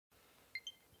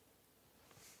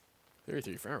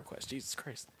33 friend requests. Jesus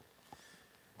Christ.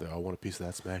 They all want a piece of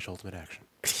that Smash Ultimate action.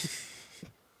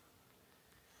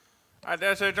 All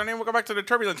right, so Johnny, we'll go back to the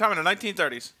turbulent time in the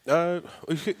 1930s.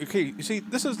 Okay, you see,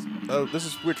 this is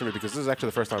weird for me because this is actually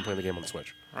the first time I'm playing the game on the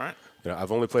Switch. All right. You know,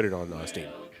 I've only played it on Steam.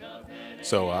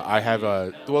 So I have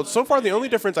well, so far the only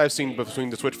difference I've seen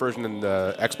between the Switch version and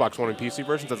the Xbox One and PC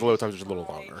versions is the load times are just a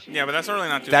little longer. Yeah, but that's really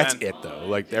not too That's bad. it though.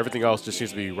 Like everything else just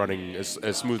seems to be running as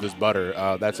smooth as butter.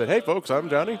 That's it. Hey folks, I'm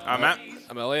Johnny. I'm Matt.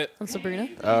 I'm Elliot. I'm Sabrina.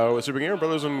 We're Super Gamer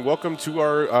Brothers, and welcome to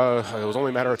our. It was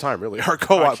only a matter of time, really. Our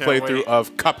co-op can't playthrough wait.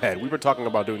 of Cuphead. We've been talking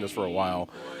about doing this for a while,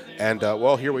 and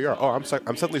well, here we are. Oh, I'm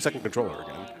suddenly second controller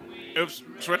again. Oops,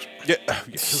 Switch. Yeah,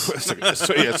 Switch.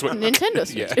 Nintendo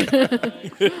Switch.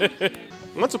 Yeah.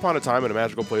 Once upon a time in a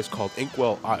magical place called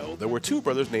Inkwell Isle, there were two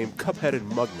brothers named Cuphead and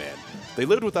Mugman. They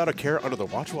lived without a care under the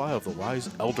watchful eye of the wise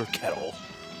Elder Kettle.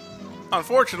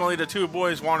 Unfortunately, the two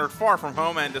boys wandered far from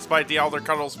home, and despite the Elder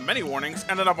Cuddle's many warnings,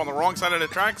 ended up on the wrong side of the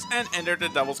tracks and entered the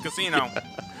Devil's Casino.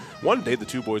 One day, the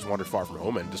two boys wandered far from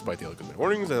home, and despite the elegant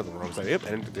warnings, they ended on the wrong side. Yep,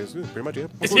 and that's pretty much it.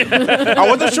 I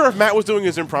wasn't sure if Matt was doing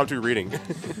his impromptu reading.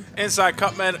 Inside,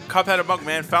 Cuphead and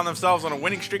Mugman found themselves on a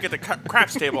winning streak at the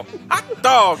craps table. Hot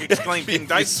dog! Exclaimed King You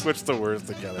Dice. switch the words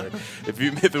together. If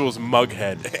it was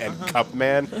Mughead and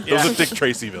Cupman, those are Dick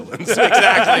Tracy villains.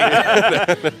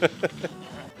 Exactly.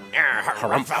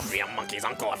 I'll be a monkey's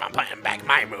uncle if I'm putting back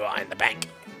my moolah in the bank.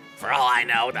 For all I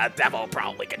know, the devil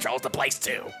probably controls the place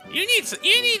too. You need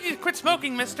to quit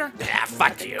smoking, mister. Yeah,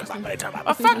 fuck you. I'm gonna talk Oh,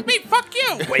 about fuck me, fuck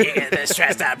you. when you get this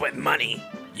stressed out with money,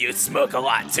 you smoke a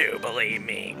lot too, believe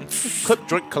me. Clip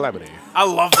Joint Calamity. I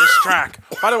love this track.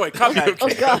 By the way, Cuphead. Oh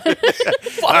god.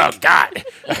 Oh God!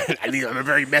 I'm a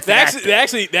very method actor. They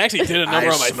actually did a number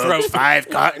I on my smoked throat. 5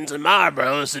 cartons of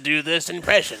Marlboros to do this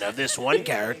impression of this one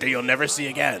character you'll never see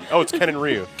again. Oh, it's Ken and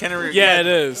Ryu. Kenny, Yeah, it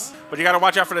is. But you gotta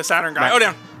watch out for the Saturn guy. Oh,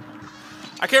 damn.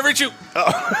 I can't reach you.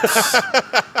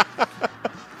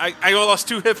 I lost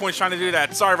 2 hit points trying to do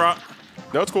that. Sorry, bro.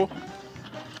 No, it's cool.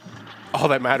 All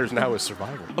that matters now is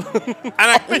survival. And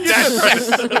I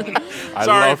I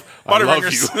Sorry, love you.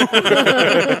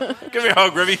 Butterfingers. Give me a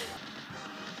hug, Ribby.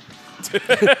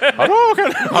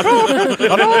 Hadouken! Hadouken!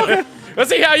 Hadouken!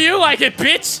 Let's see how you like it,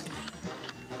 bitch.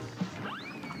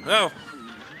 No.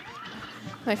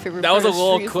 My favorite That part was a of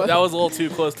little. Street That was a little too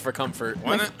close for comfort.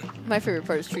 Wasn't it? My favorite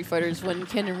part of Street Fighter is when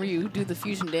Ken and Ryu do the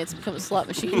fusion dance and become a slot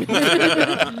machine.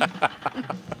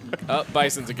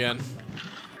 Bison's again.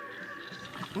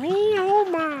 Oh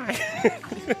my!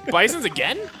 Bison's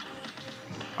again?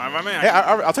 My man. Hey,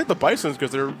 I'll take the Bisons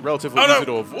because they're relatively easy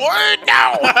to avoid. What?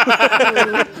 No!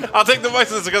 I'll take the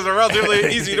Bisons because they're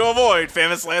relatively easy to avoid.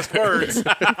 Famous last words.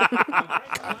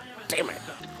 Damn it.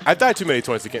 I've died too many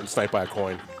times to get sniped by a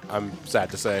coin. I'm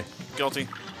sad to say. Guilty.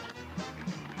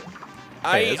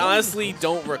 I honestly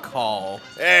don't recall.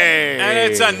 Hey!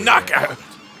 And it's a knockout.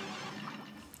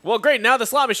 Well, great. Now the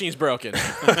slot machine's broken.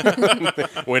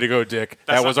 Way to go, Dick.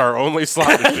 That was our only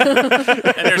slot machine. And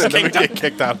there's And then King we Dice. get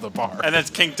kicked out of the bar. And that's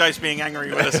King Dice being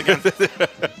angry with us again.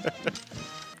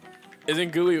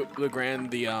 Isn't Gooey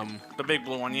Legrand the The big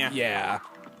blue one, yeah. Yeah.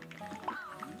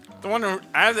 The one who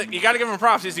you got to give him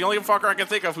props. He's the only fucker I can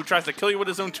think of who tries to kill you with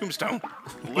his own tombstone.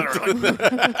 Literally.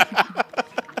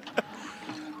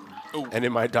 And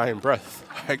in my dying breath,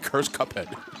 I curse Cuphead.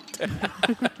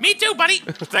 Me too, buddy.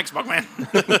 Thanks, Bugman.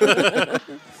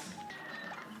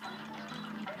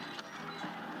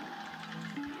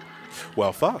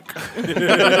 Well, fuck. Look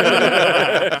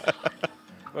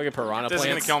at piranha This is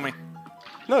gonna plants. kill me.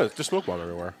 No, it's just smoke bomb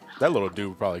everywhere. That little dude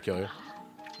would probably kill you.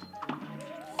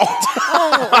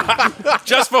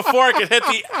 Just before I could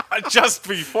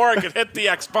hit the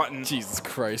X button. Jesus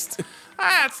Christ.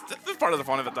 That's part of the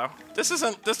fun of it, though. This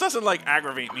doesn't like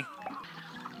aggravate me.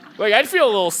 Like, I'd feel a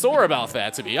little sore about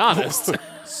that, to be honest.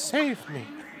 Save me.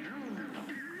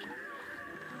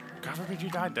 God forbid you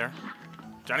died there,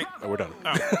 Johnny. Oh, we're done.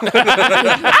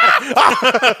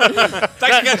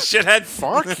 Thanks again, shithead.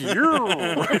 Fuck you.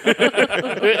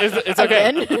 It's okay.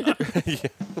 Again?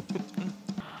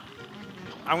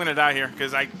 I'm gonna die here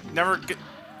because I never get.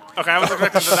 Okay, I was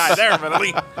expecting to die there, but at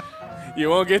least. You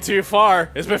won't get too far.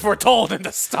 It's been foretold in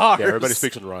the stars. Yeah, everybody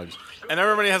speaks in rhymes. And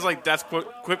everybody has like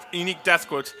unique death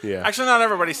quotes. Yeah. Actually, not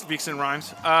everybody speaks in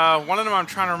rhymes. One of them I'm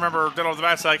trying to remember right off the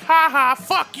bat. It's like, ha ha,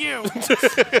 fuck you.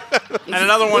 And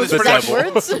another one is The pretty much.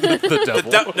 devil. Words?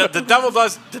 The devil.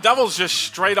 The devil's just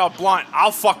straight up blunt.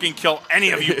 I'll fucking kill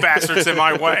any of you bastards in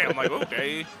my way. I'm like,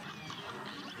 okay.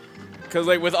 Because,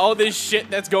 like, with all this shit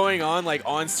that's going on, like,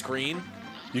 on screen.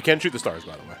 You can shoot the stars,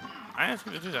 by the way. I asked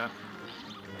you to do that.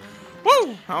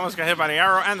 Woo! I almost got hit by the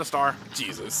arrow and the star.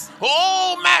 Jesus.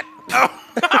 Oh, Matt!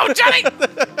 Oh, Johnny!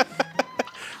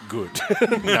 Good.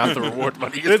 Now the reward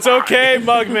money is It's mine. okay,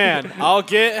 Mugman. I'll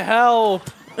get help.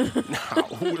 Now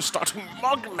we're starting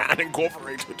Mugman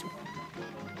Incorporated.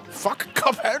 Fuck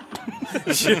Cuphead.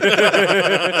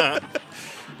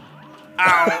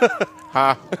 Ow.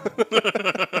 Ha.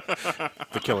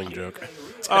 The killing joke.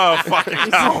 Oh, fucking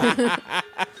hell.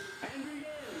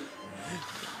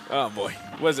 Oh boy,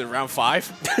 was it round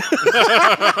 5?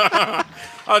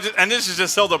 Oh, and this is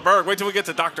just Hilda Berg. Wait till we get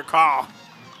to Dr. Carl.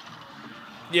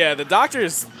 Yeah, the doctor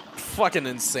is fucking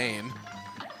insane.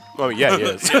 Oh yeah, he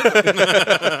is.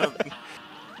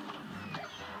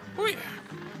 Oh, yeah.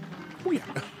 Oh,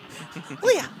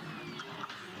 yeah.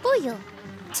 Booyah.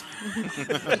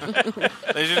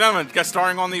 Ladies and gentlemen, guest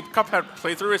starring on the Cuphead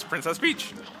playthrough is Princess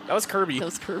Peach. That was Kirby. That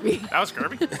was Kirby. That was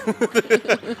Kirby.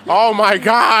 Oh my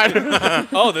God.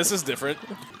 Oh, this is different.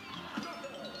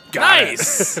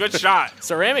 Nice. Good shot.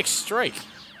 Ceramic strike.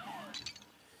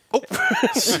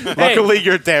 Luckily,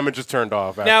 your damage is turned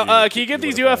off. after Now, can you get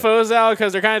these UFOs out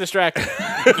because they're kind of distracting?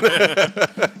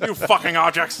 You fucking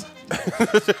objects.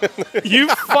 You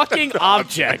fucking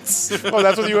objects. Oh,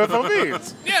 that's what UFO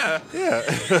means. Yeah. Yeah.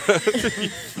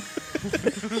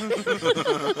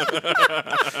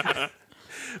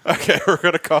 Okay, we're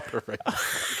gonna call it right.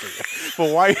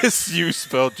 But why is you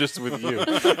spelled just with you? No.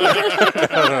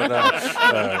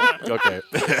 Okay.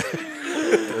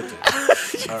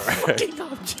 All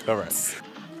right. All right.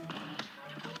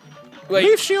 Like,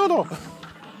 Leave shield on.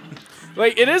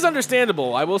 like, it is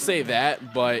understandable, I will say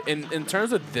that, but in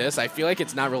terms of this, I feel like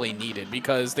it's not really needed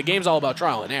because the game's all about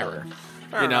trial and error.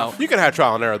 You know? You can have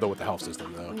trial and error though with the health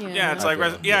system though. Yeah, it's I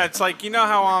like feel- it's like, you know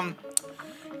how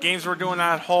games were doing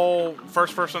that whole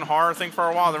first-person horror thing for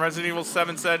a while. Then Resident Evil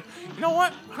 7 said, "You know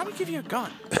what? How do we give you a gun?"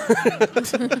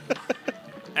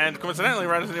 And coincidentally,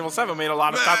 Resident Evil 7 made a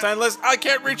lot of top 10 lists. I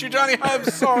can't reach you, Johnny. I'm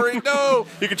sorry. No.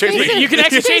 You can chase me. You can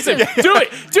actually chase him. Do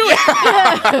it. Do it.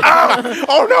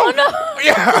 Oh no!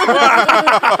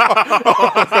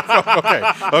 Okay.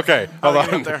 Okay. Hold How do we on.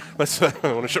 get there? Let's. I don't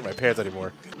want to shit my pants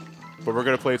anymore. But we're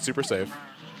gonna play it super safe.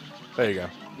 There you go.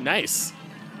 Nice.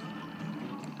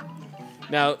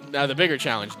 Now the bigger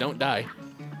challenge, don't die.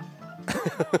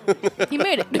 He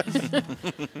made it.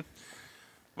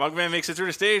 Mugman makes it through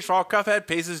the stage. Fall Cuphead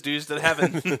pays his dues to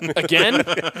heaven. Again?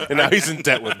 And now he's in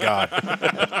debt with God.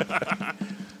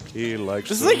 He likes.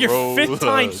 This is to like your roll 5th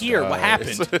time the here. What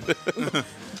dice. happened?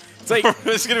 It's like,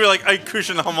 It's going to be like Ikush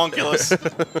and the homunculus.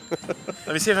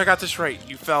 Let me see if I got this right.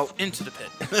 You fell into the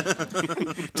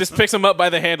pit. just picks him up by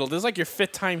the handle. This is like your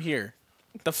 5th time here.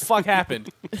 What the fuck happened?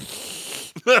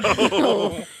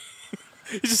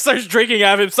 He just starts drinking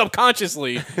out of him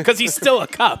subconsciously because he's still a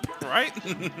cup. Right?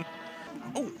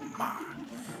 Oh, my.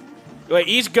 Like,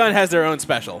 each gun has their own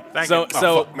special. Thank so you. Oh,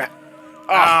 so Fuck, Matt.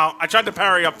 I tried to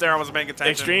parry up there. I wasn't paying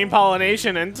attention. extreme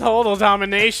pollination and total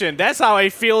domination. That's how I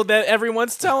feel that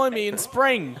everyone's telling me in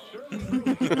spring.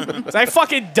 'Cause I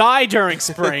fucking die during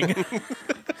spring.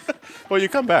 Well, you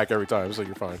come back every time, so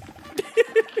you're fine.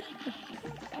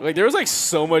 Like, there was like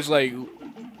so much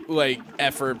like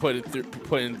effort put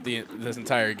in this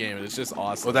entire game. It's just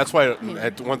awesome. Well, that's why.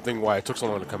 One thing why it took so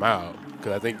long to come out,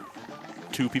 because I think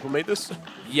 2 people made this.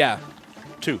 Yeah.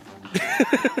 2.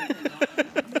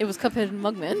 It was Cuphead and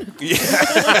Mugman.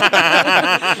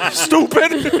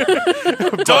 Stupid.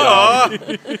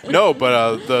 No,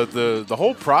 but the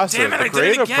whole process, Damn it, I the did it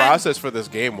creative again. process for this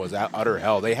game was utter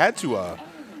hell. They had to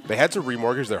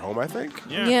remortgage their home, I think,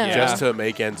 Yeah. just to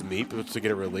make ends meet to get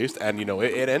it released. And you know,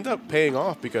 it ended up paying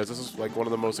off because this is like one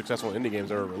of the most successful indie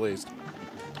games ever released.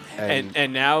 And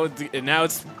now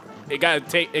it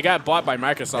got bought by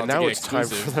Microsoft. And now to get it's time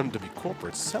exclusive. for them to be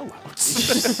corporate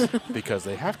sellouts because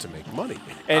they have to make money.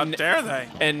 How And dare they?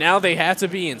 and now they have to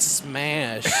be in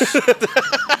Smash.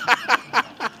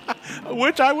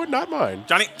 Which I would not mind.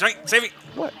 Johnny, save me.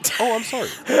 What? Oh, I'm sorry.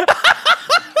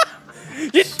 You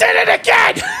did it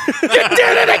again! You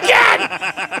did it again!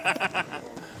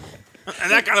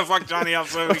 And that kind of fucked Johnny up,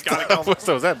 so we got to go.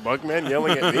 So is that Mugman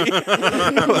yelling at me?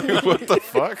 Like, what the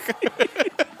fuck?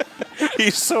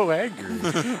 He's so angry.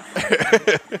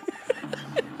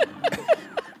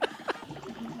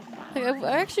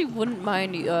 I actually wouldn't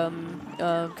mind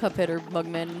Cuphead or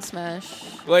Mugman in Smash.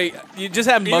 Like, you just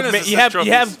have Even as Mugman.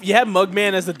 assist You have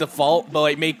Mugman as the default, but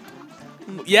like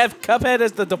you have Cuphead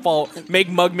as the default. Make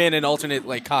Mugman an alternate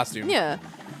like costume. Yeah.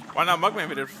 Why not Mugman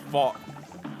be the default?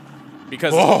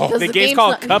 Because Whoa. the the game's game's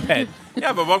called not- Cuphead.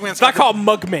 Yeah, but Mugman's It's not called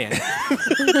Mugman.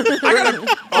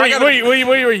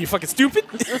 What are you fucking stupid?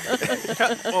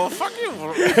 Well, fuck you.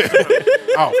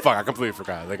 Oh fuck! I completely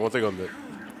forgot. Like one thing on the.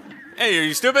 Hey, are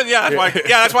you stupid? Yeah, that's why.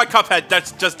 Yeah, that's why Cuphead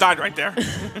just died right there.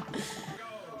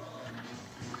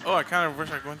 Oh, I kind of wish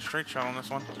I went straight shot on this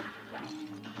one.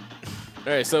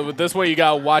 All right, so with this way, you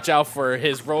gotta watch out for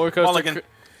his roller coaster. Mulligan.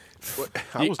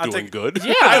 I was doing good.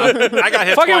 Yeah. I got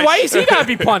hit Fucking twice. why is he gotta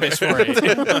be punished for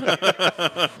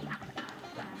it?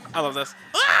 I love this.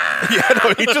 Yeah,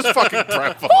 no, he just fucking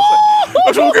pratfalls.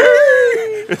 It's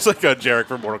okay. It's like a Jarek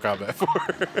from Mortal Kombat 4.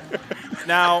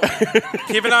 Now,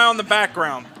 keep an eye on the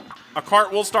background. A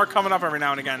cart will start coming up every now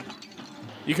and again.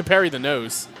 You can parry the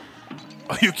nose.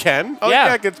 Oh, you can? Oh, Yeah.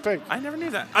 yeah, it gets pink. I never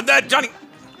knew that. I'm dead, Johnny.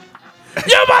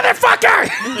 You motherfucker!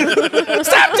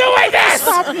 Stop doing this!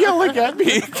 Stop yelling at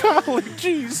me. Golly,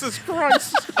 Jesus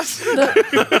Christ.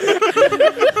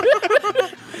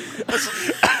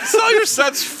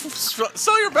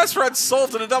 Sell your best friend's soul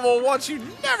to the devil at once. You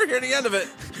never hear the end of it.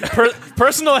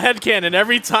 Personal headcanon,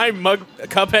 every time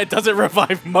Cuphead doesn't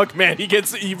revive Mugman, he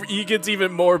gets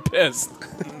even more pissed.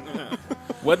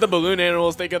 What the balloon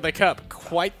animals think of the cup?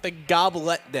 Quite the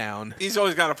goblet down. He's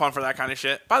always got a fun for that kind of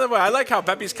shit. By the way, I like how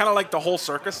Peppy's kind of like the whole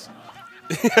circus.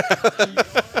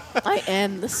 I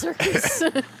am the circus.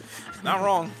 Not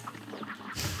wrong.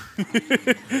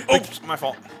 Oops, my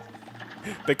fault.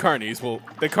 The carnies will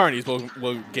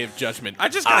give judgment. I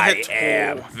just got hit.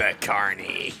 the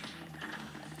carny.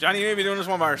 Johnny, you may be doing this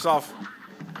one by yourself.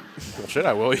 Well, shit,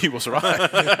 I will. He will survive.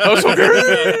 That was so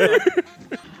good.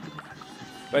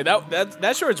 Like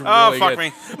that short's really Oh, fuck good.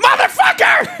 me.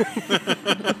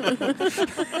 Motherfucker!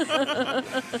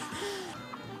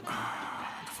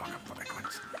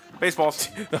 Baseballs.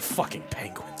 The fucking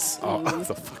penguins. Oh,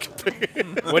 the fucking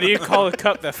thing. What do you call a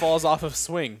cup that falls off of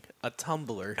swing? A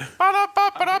tumbler.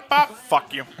 Ba-da-ba-ba-da-ba.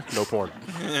 Fuck you. No porn.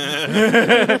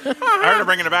 I heard her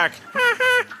bringing it back.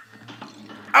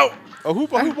 Oh! Oh, who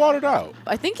bought it out?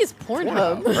 I think it's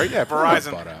Pornhub. Right? Yeah,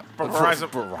 Verizon. Bought out.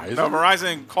 Verizon. No,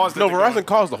 Verizon caused it. No, to go. Verizon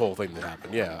caused the whole thing to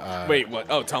happen. Yeah. Wait, what?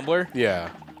 Oh, Tumblr? Yeah.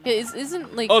 Yeah,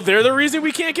 isn't like. Oh, they're the reason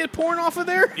we can't get porn off of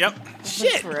there? Yep.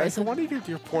 Shit. So Verizon. why do you get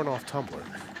your porn off Tumblr?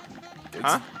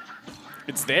 Huh?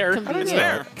 It's there. Convenient. It's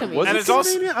there. Convenient. Was And it it's also-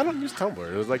 convenient? I don't use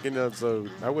Tumblr. It was like, so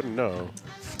I wouldn't know.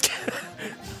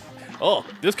 Oh,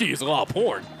 this could use a lot of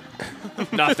porn.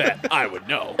 Not that I would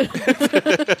know.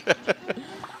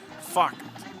 Fuck.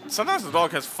 Sometimes the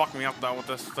dog has fucked me up though with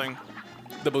this thing.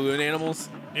 The balloon animals?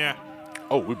 Yeah.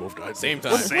 Oh, we both died. Same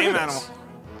time. Same animal.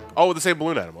 Oh, the same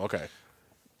balloon animal. Okay.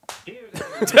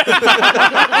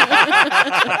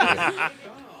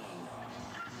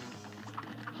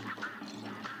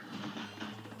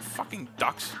 Fucking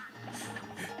ducks.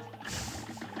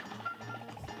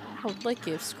 I would like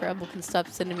it if Scrabble can stop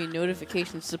sending me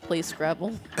notifications to play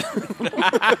Scrabble.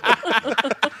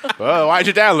 Well, why'd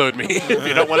you download me if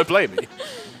you don't want to play me?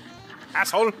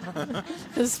 Asshole.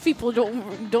 Because people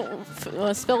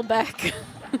don't spell back.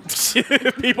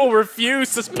 People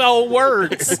refuse to spell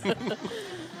words.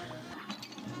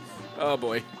 Oh,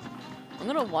 boy. I'm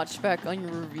gonna watch back on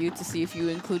your review to see if you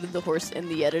included the horse in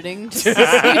the editing. I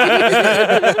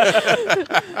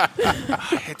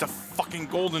hate the fucking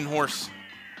golden horse.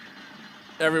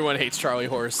 Everyone hates Charlie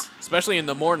Horse, especially in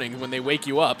the morning when they wake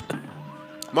you up.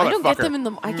 I don't get them in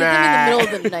the. I get them in the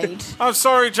middle of the night. I'm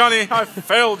sorry, Johnny. I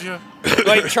failed you.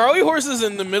 Like, Charlie Horse is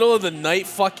in the middle of the night,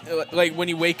 like, when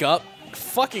you wake up,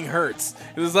 fucking hurts.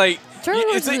 It's like, Charlie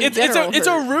Horse in general it's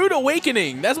a hurt. rude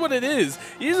awakening. That's what it is.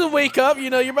 You just wake up,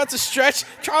 you're about to stretch.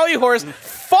 Charlie Horse,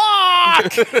 fuck!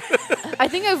 I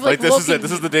think I've Like, this woken,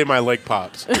 is the day my leg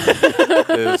pops.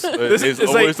 is is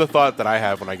always like- the thought that I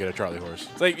have when I get a Charlie horse.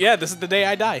 It's like, yeah, this is the day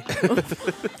I die.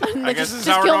 I guess this is just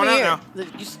how we're kill going me out here.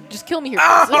 now. Just kill me here.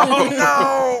 Oh,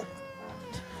 no!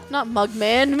 Not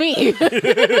Mugman, me.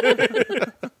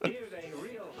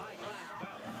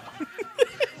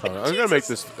 I'm gonna make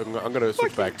this. I'm gonna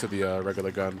switch back to the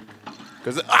regular gun.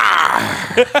 Because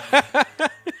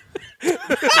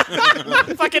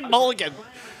Fucking mulligan.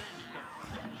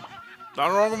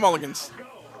 Not wrong with mulligans.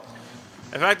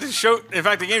 In fact,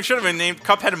 the game should have been named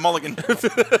Cuphead and Mulligan.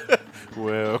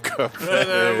 well,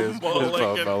 Cuphead is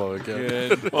Mulligan. fellow again.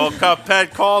 Good. Well,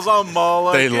 Cuphead calls on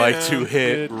Mulligan. They like to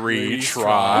hit,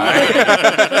 retry.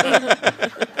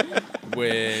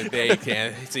 When they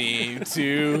can't seem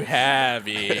to have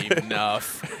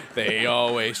enough, they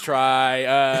always try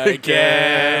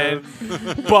again.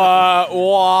 But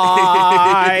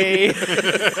why?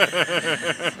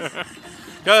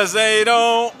 Because they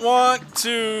don't want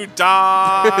to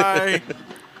die.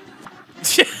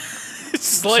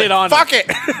 Just lay it on him. Fuck it!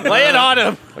 Lay it on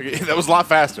him. Okay, that was a lot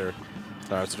faster.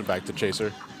 All right, so back to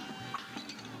Chaser.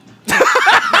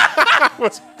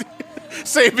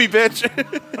 Save me, bitch!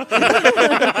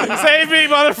 Save me,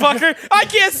 motherfucker. I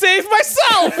can't save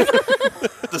myself.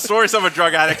 The stories of a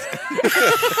drug addict.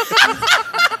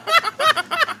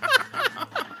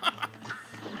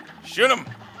 Shoot him.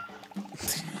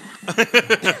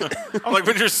 I'm like,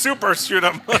 when you're super, shoot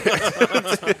him.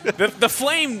 The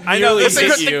flame I know, nearly this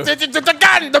hit is you. The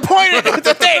gun, the point,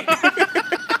 the thing.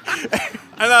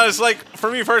 I know, it's like,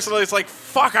 for me personally, it's like,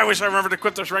 fuck, I wish I remembered to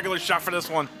equip this regular shot for this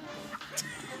one.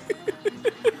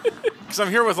 Because I'm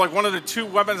here with like one of the 2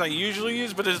 weapons I usually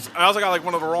use, but I also got like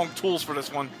one of the wrong tools for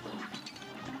this one.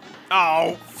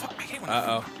 Oh, fuck. I hate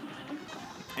when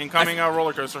incoming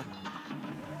roller coaster.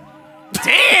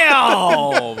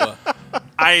 Damn!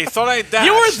 I thought I dashed.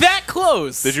 You were that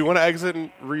close. Did you want to exit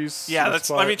and reset? Yeah,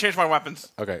 let me change my weapons.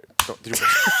 Okay. Did you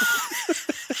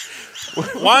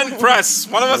One press.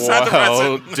 One of us had to press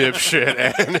Wow, it. dipshit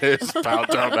and his pal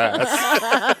dumbass.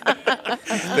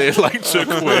 They like to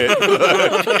quit.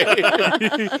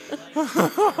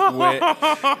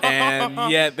 And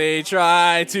yet they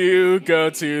try to go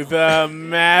to the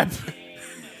map.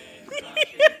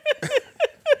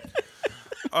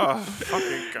 Oh,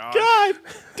 fucking God. God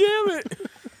damn it.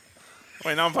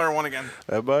 Wait, now I'm player 1 again.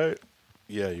 Am I?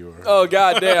 Yeah, you are. Oh,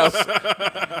 god damn.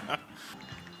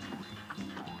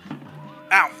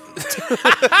 Ow.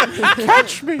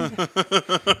 Catch me.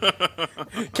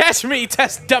 Catch me,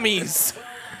 test dummies.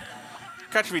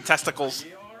 Catch me, testicles.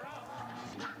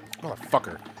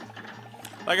 Motherfucker.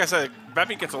 Like I said,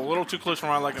 Beppy gets a little too close for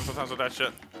my liking sometimes with that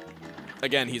shit.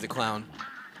 Again, he's a clown.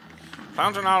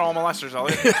 Clowns are not all molesters,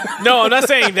 Elliot. No, I'm not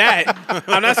saying that.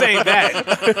 I'm not saying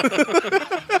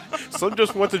that. Some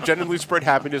just want to genuinely spread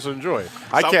happiness and joy.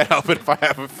 I can't help it if I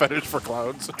have a fetish for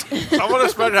clowns. Some want to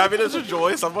spread happiness and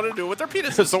joy. Some want to do it with their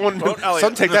penises.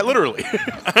 Some take that literally.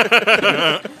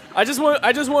 I just want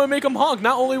to make him honk,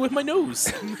 not only with my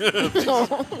nose.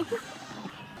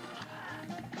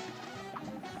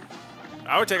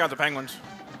 I would take out the penguins.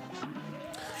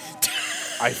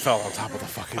 I fell on top of the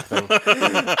fucking thing.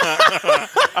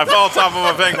 I fell on top of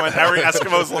a penguin. Every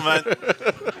Eskimo's lament.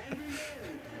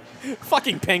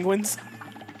 Fucking penguins.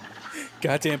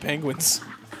 Goddamn penguins.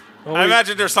 I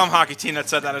imagine there's some hockey team that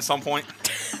said that at some point.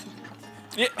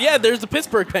 Yeah, there's the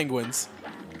Pittsburgh Penguins.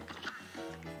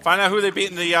 Find out who they beat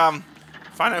in the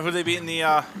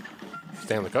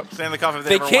Stanley Cup. Stanley Cup. If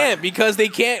They ever can't went. because they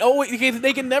can't. Oh, wait,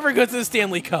 they can never go to the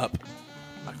Stanley Cup.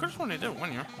 I could have sworn they did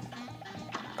 1 year.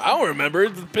 I don't remember.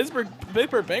 The Pittsburgh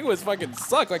Penguins fucking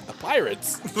suck like the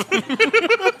Pirates.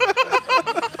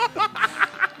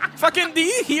 Fucking, do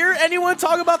you hear anyone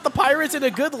talk about the Pirates in a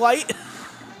good light?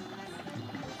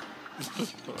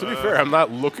 To be fair, I'm not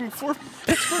looking for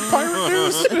Pittsburgh Pirate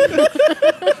news.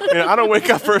 I don't wake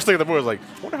up first thing in the morning like,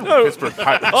 what are the Pittsburgh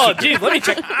Pirates? Oh, geez, let me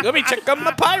check on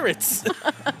the Pirates.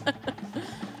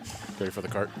 Ready for the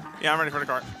cart? Yeah, I'm ready for the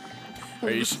cart.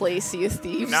 You play Sea of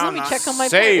Thieves. No, Let me not. check on my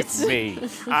Save pirates. me.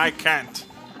 I can't.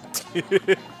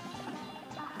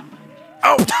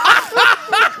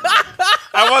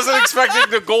 I wasn't expecting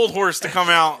the gold horse to come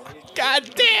out. God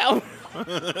damn.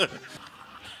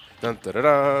 Dun, da, da,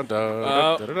 da,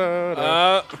 da, da, da,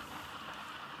 da.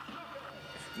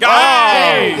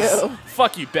 Guys! There you go.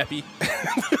 Fuck you, Beppy.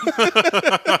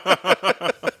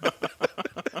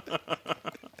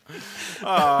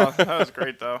 Oh, that was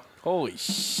great, though. Holy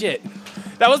shit.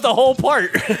 That was the whole part.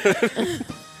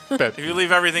 If you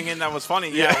leave everything in that was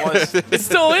funny, yeah, it was. It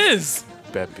still is.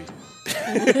 Beppy.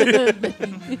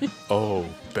 Oh,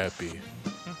 Beppy.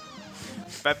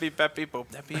 Beppy, Beppy, boop,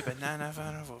 Beppy, banana,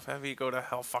 banana, boop, Beppy, go to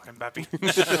hell, fucking Beppy.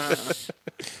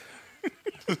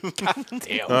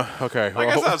 Damn. Okay. Like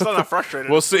I said, I'm still not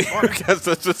frustrated. We'll see. Because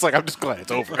it's just like, I'm just glad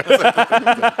it's over.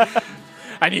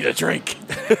 I need a drink.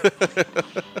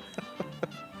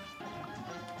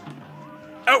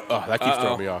 Oh, that keeps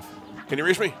throwing me off. Can you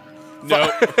reach me? No.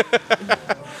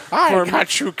 I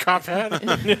got you, Cuphead.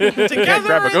 Together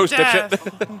grab a in ghost, death.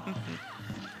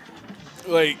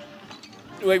 like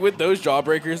with those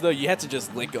jawbreakers though, you have to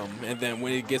just lick them, and then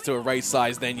when it gets to a right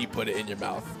size, then you put it in your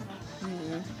mouth.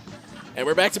 And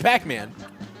we're back to Pac-Man.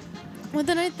 Well,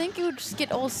 then I think it would just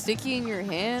get all sticky in your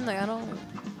hand. Like I don't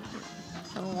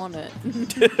want it.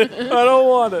 I don't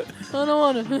want it. I don't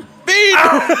want it.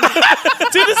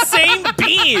 To the same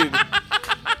bean.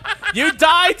 You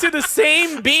die to the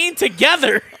same bean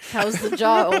together. How's the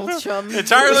jaw, old chum?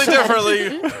 Entirely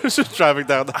differently. I was just driving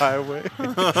down the highway.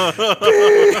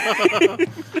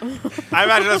 I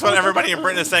imagine that's what everybody in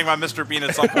Britain is saying about Mr. Bean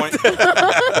at some point.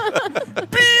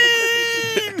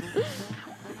 Bean!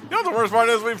 You know what the worst part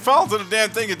is? We fell into the damn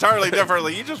thing entirely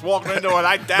differently. You just walked into it.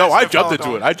 I dashed. No, I and jumped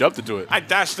fell into it. I jumped into it. I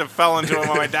dashed and fell into it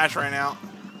when my dash ran out.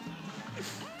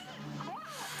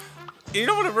 You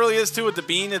know what it really is too with the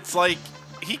bean? It's like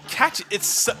he catches.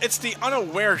 It's the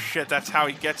unaware shit. That's how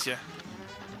he gets you.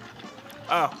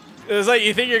 Oh, It's like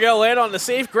you think you're gonna land on the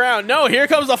safe ground. No, here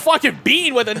comes a fucking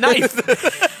bean with a knife.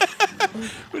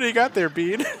 got there,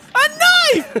 Bean?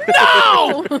 A knife!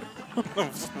 No!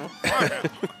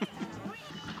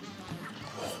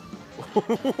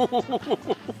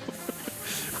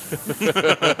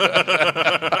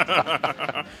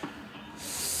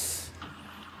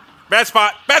 Bad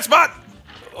spot. Bad spot.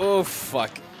 Oh,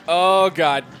 fuck. Oh,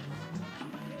 God.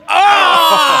 Oh!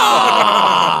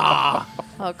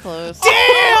 How close. Damn!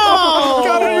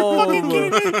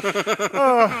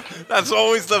 That's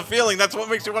always the feeling. That's what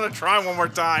makes you want to try one more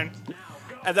time.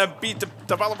 And then beat the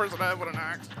developers in the head with an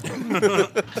axe.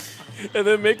 And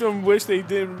then make them wish they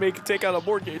didn't take out a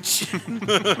mortgage.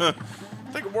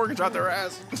 Take a mortgage out their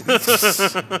ass.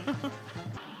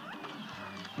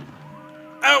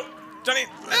 Ow! Johnny!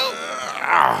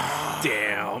 Ow!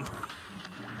 Damn.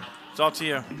 It's all to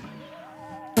you.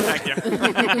 Thank you.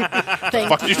 Thank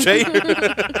Fuck you, Shay.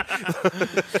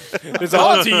 It's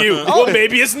all to you. Well,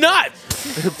 maybe it's not.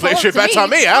 Place your to bets me. on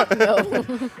me, huh? No.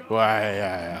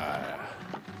 Why?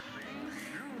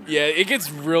 Yeah, it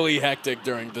gets really hectic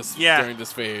during this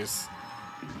phase.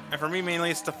 And for me,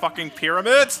 mainly, it's the fucking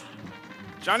pyramids.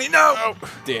 Johnny, no!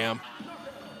 Damn.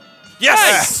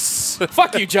 Yes!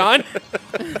 Fuck you, John.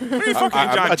 What are you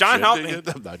fucking John? John, help me.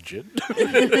 I'm not Jin.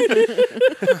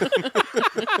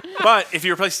 But if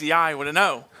you replace the I with an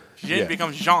O, Jin Yeah.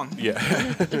 becomes Jean. Yeah.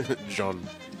 Jean.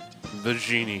 The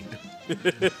genie.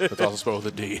 That's also spelled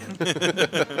with a D.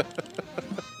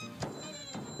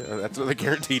 Yeah, that's another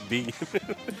guaranteed B.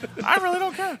 I really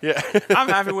don't care. Yeah. I'm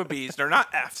happy with B's. They're not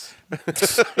F's.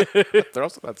 They're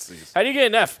also not C's. How do you get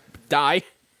an F? Die.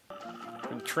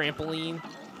 Trampoline.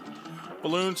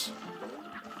 Balloons.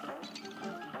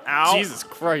 Ow. Jesus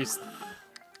Christ.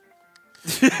 I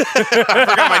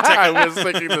forgot my ticket. I was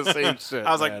thinking the same shit.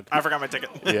 I was like, man. I forgot my ticket.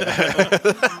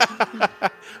 Yeah.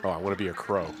 Oh, I want to be a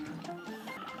crow.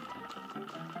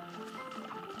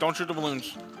 Don't shoot the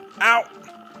balloons. Ow.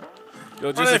 You'll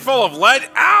Are they full of lead?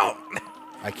 Ow.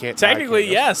 I can't. Technically,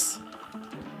 I yes.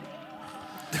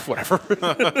 can't. Whatever.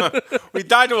 We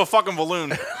died to a fucking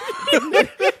balloon.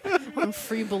 On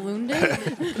Free Balloon Day?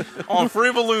 On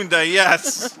Free Balloon Day,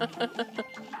 yes.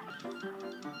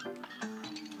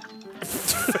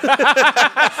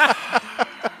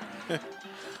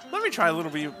 Let me try a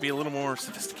little be a little more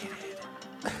sophisticated.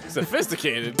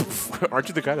 Sophisticated. Aren't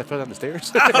you the guy that fell down the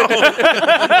stairs?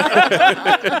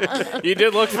 You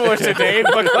did look forward to Dave,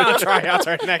 but Clown tryouts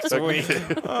are next week.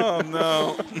 Oh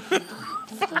no.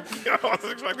 I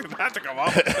wasn't expecting that to come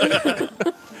up.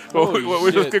 Well,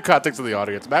 we just shit. good context of the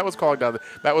audience. Matt was crawling down.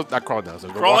 Matt was not crawling down. So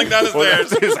Crawling down the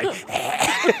stairs. He was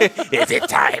like, Is it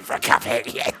time for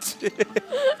Cuphead yet?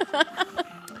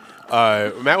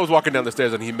 Matt was walking down the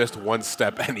stairs and he missed one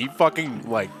step and he fucking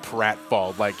like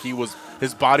pratfalled. Like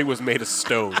his body was made of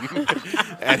stone.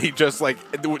 And he just like,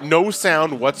 no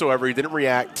sound whatsoever. He didn't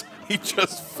react. He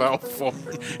just fell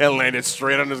forward and landed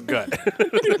straight on his gut.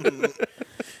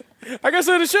 I got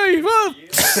something to show you. Whoa.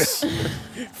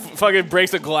 Fucking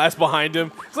breaks the glass behind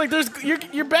him. It's like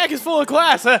your back is full of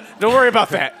glass. Don't worry about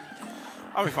that.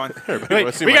 I'll be fine.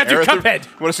 Wait, we got to do Cuphead.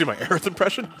 Want to see my Aerith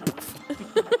impression?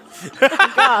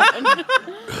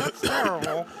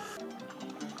 Terrible.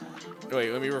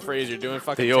 Wait, let me rephrase. You're doing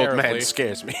fucking The old terribly. man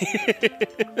scares me.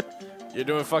 You're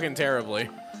doing fucking terribly.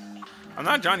 I'm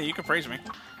not Johnny. You can praise me.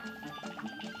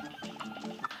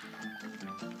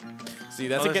 See,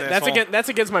 that's Oh, this against, asshole. that's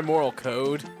against my moral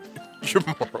code. Your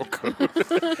moral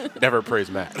code. Never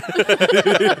praise Matt.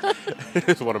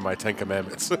 It's one of my 10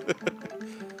 commandments.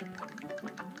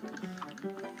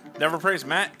 Never praise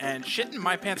Matt and shit in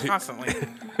my pants constantly.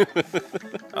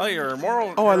 Oh, you're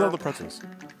moral. Oh, I love the pretzels.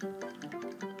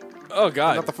 Oh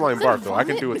God. Not the flying barf, though. I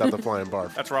can do without the flying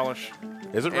barf. That's relish.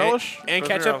 Is it relish? and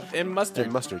Those are ketchup relish. and mustard.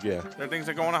 And mustard, yeah. There are things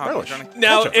that go on a hot dog, Relish. Johnny.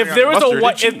 Now, Ketchup. if there was Mustard a and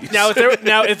white, cheese.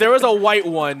 if there was a white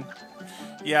one,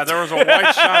 Yeah, there was a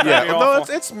white shot. Yeah, That'd be no,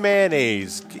 awful. it's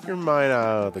mayonnaise. Get your mind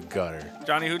out of the gutter.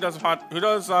 Johnny, who does Who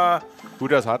does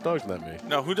hot dogs? Not me.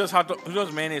 no, who does who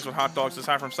does mayonnaise with hot dogs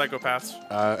aside from psychopaths?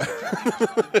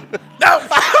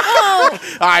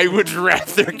 I would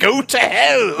rather go to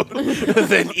hell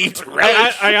than eat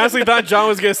relish. I honestly thought John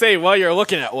was gonna say, "Well, you're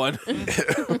looking at one."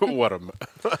 What a...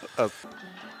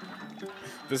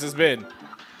 This has been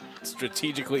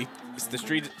strategically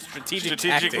strategic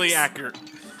Strategically tactics. accurate.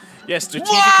 Yes,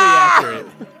 strategically accurate.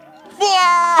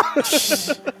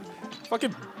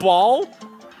 Fucking ball.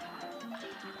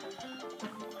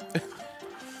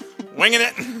 Winging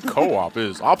it. Co-op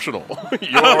is optional.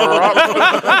 You're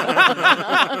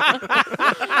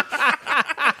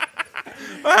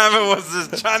What happened was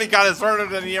this Johnny got his further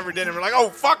than he ever did, and we're like, oh,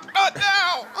 fuck, not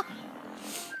now.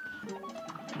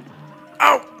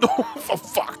 Oh,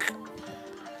 fuck.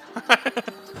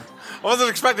 wasn't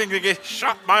expecting to get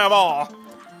shot by a ball.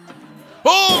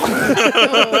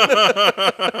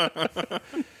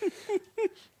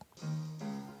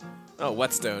 Oh,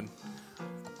 whetstone.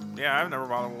 Yeah, I've never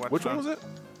bothered with Which one was it?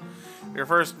 Your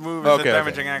first move is Okay, a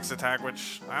damaging X attack,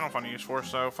 which I don't find a use for,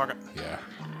 so fuck it. Yeah.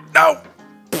 No!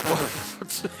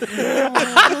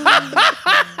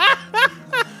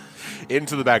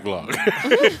 Into the backlog.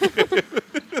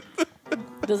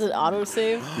 Does it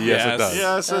autosave? Yes, it does.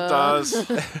 Yes, it does.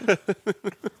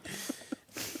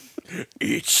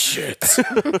 Eat shit.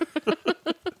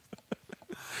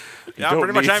 Yeah,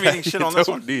 pretty much I'm eating shit on this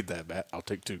You one. don't need that, Matt. I'll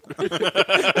take 2.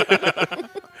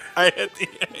 I hit the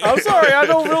I'm sorry, I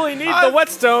don't really need the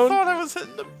whetstone. thought I was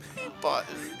hitting the B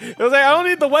button. It was like, I don't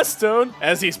need the whetstone.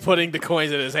 As he's putting the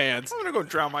coins in his hands. I'm gonna go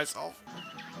drown myself.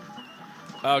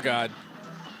 Oh, God.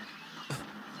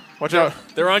 Watch out.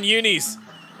 They're on unis.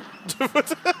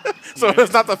 So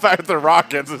it's not the fact that they're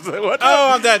rockets. It's like, what?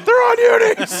 Oh, I'm dead. They're on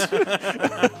unis.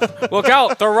 Look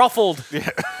out, they're ruffled.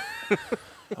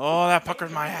 Oh, that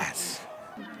puckered my ass.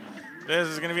 This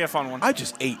is gonna be a fun one. I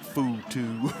just ate food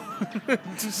too.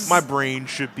 My brain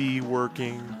should be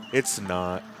working. It's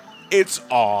not. It's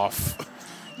off.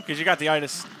 Because you got the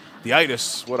itis. The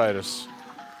itis. What itis?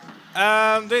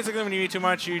 Basically, when you eat too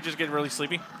much, you just get really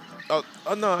sleepy. Oh,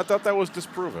 no, I thought that was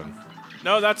disproven.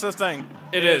 No, that's the thing.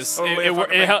 It is. totally It, a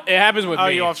fucking it, thing. it happens with Oh,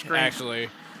 me, you off screen. actually.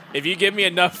 If you give me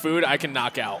enough food, I can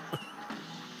knock out.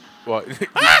 What?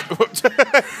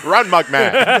 Run,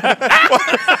 Mugman.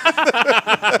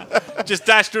 Just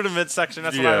dash through the midsection.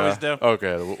 That's what I always do.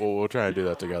 Okay, we'll try and do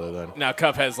that together then. Now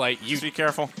Cuphead's like, you. Just be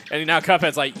careful. And now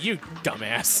Cuphead's like, you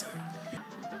dumbass.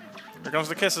 Here comes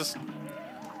the kisses.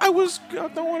 I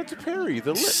don't want it to parry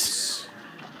the lips.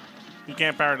 You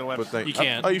can't parry the lips. But You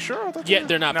can't. Are you sure? I thought Yeah,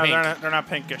 they're not no, pink. they're not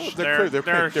pinkish. Oh, they're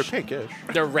pink. They're pinkish.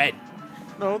 They're red.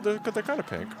 No, they're kind of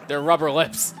pink. They're rubber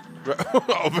lips.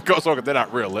 Oh, because they're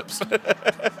not real lips.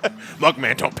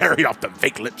 Mugman, don't parry off them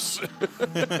fake lips.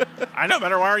 I know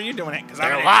better. Why are you doing it? Because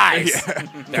They're I'm lies.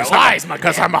 They're lies, my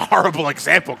Because I'm a horrible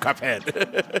example,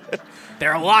 Cuphead.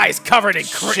 They're lies covered in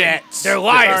Shit. They're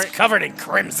lies Sorry. covered in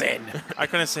crimson. I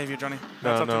couldn't save you, Johnny.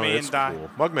 No, That's up to me it's and die. cool.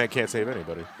 Mugman can't save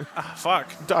anybody. Ah, fuck.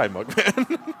 Die,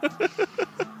 Mugman.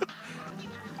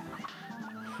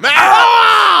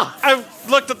 I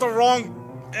looked at the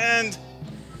wrong end.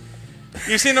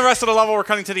 You've seen the rest of the level. We're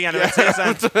cutting to the end. Of it.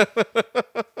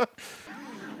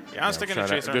 Yeah, I'm sticking to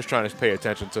Chaser. Just trying to pay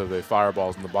attention to the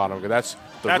fireballs in the bottom. Because that's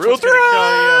the That's real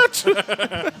what's gonna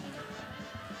threat.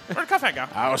 Where'd Cuphead go?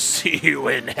 I'll see you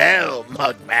in hell,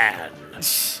 Mugman.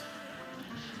 That's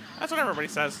what everybody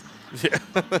says.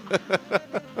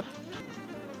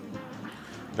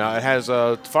 Now, it has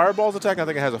a fireballs attack. I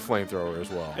think it has a flamethrower as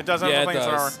well. It does have Yeah, the it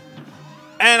flamethrower. does.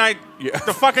 And Yeah.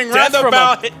 the fucking Death from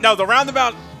roundabout. The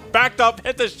roundabout backed up,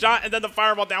 hit the shot, and then the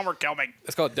fireball downward killed me.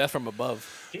 It's called death from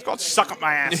above. It's called suck up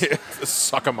my ass.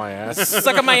 Suck on my ass.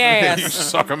 Suck on my You ass.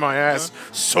 suck on my ass.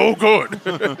 So good.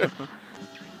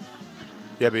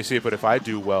 Yeah, but you see, but if I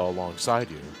do well alongside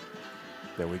you,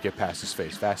 then we get past his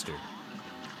face faster.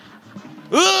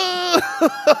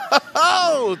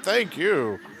 Oh, thank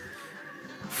you.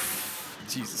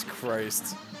 Jesus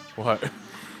Christ. What?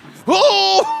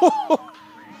 Oh!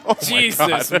 Oh my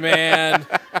Jesus, God. man.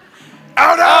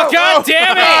 Oh no! Oh, God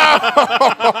damn it!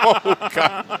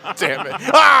 Damn it!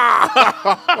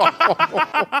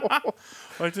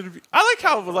 I like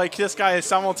how like this guy is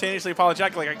simultaneously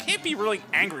apologetic. Like I can't be really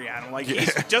angry at him. Like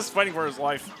he's just fighting for his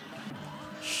life.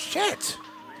 Shit!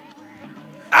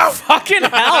 Fucking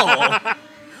hell.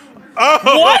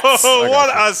 Oh, What? what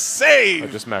a I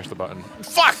save! just mashed the button.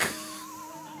 Fuck.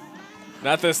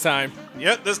 Not this time.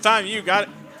 Yep, this time you got it.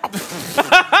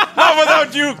 Not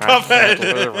without you, Cuphead.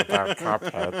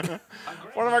 Cuphead.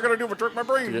 What am I gonna do but drink my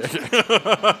brains?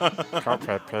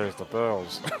 Cuphead pays the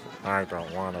bills. I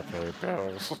don't want to pay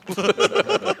bills.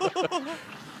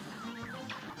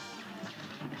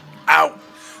 Ow!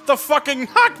 The fucking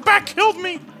knockback killed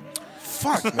me.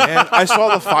 Fuck, man. I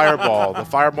saw the fireball. The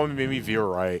fireball made me veer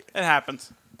right. It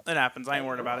happens. It happens. I ain't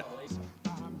worried about it.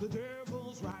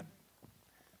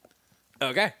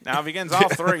 Okay. Now begins all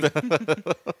three.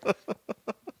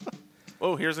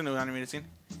 Oh, here's a new animated scene.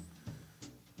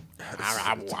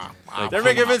 They're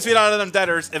making convince me out of them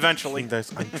debtors eventually. I'm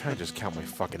trying to just count my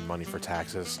fucking money for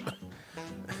taxes.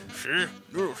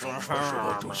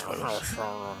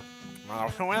 LA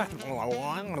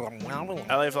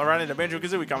Florida, the Banjo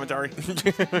Kazooie commentary.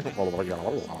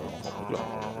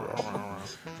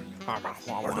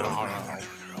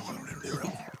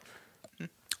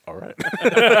 All right.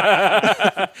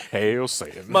 Hail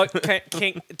Satan. Mug,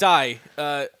 can't die.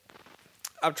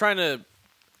 I'm trying to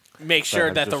make sure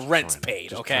I'm that the just rent's trying to- paid.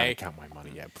 just trying Okay. to count my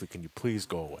money. Yeah, can you please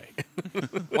go away?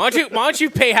 Why don't you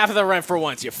pay half of the rent for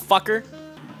once, you fucker?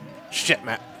 Shit,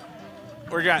 Matt.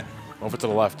 Where you at? Over to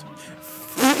the left.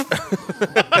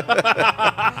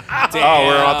 Damn,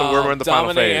 we're in the final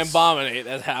dominate phase. and abominate.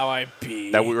 That's how I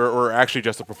be. That we're actually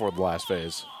just before the last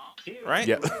phase. Right?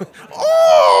 Yeah.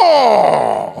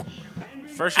 Oh!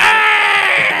 First.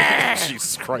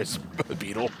 Jesus Christ,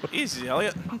 Beetle. Easy,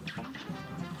 Elliot.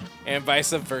 And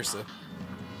vice versa.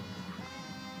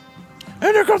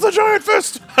 And here comes the giant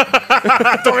fist.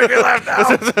 Don't make me laugh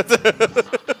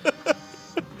now.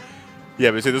 Yeah,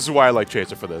 but see, this is why I like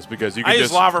Chaser for this, because you can I use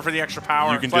just lava for the extra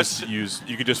power. you can Plus-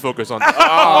 just focus on. Oh,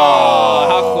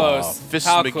 how close. Fist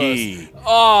How McGee. close.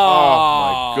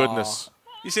 Oh my goodness.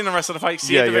 You seen the rest of the fight?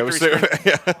 See Yeah, at yeah. the victory screen?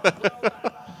 Yeah.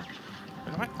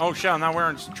 Oh shit! I'm not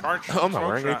wearing charge. I'm not smoke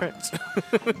wearing any shot. pants.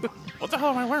 What the hell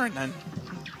am I wearing then?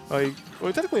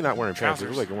 Well, technically not wearing pants. It Trousers.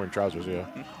 looks like you're wearing trousers, yeah.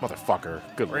 Motherfucker.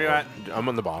 Good Where you lord. at? I'm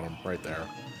on the bottom, right there.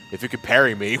 If you could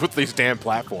parry me with these damn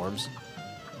platforms.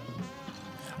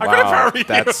 I couldn't parry you.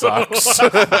 That sucks.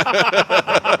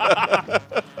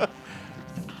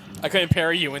 I couldn't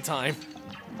parry you in time.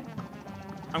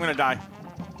 I'm gonna die.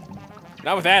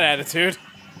 Not with that attitude.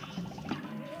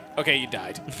 Okay, you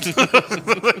died.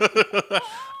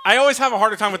 I always have a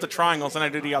harder time with the triangles than I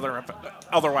do the other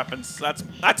weapons.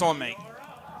 That's on me.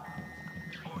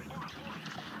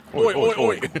 Oi, oi,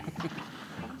 oi.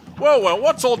 Well,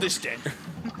 what's all this then?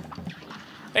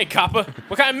 Hey, Kappa,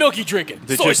 what kind of milk you drinking?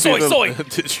 Did Soy, you see soy, the,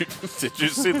 soy. Did you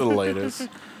see the latest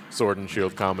Sword and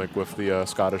Shield comic with the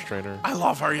Scottish trainer? I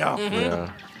love her, yo.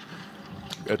 Yeah.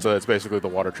 It's basically the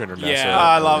water trainer Nessa. Yeah.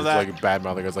 I love It's that. like bad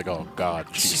mouthing. It's like, oh god,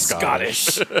 she's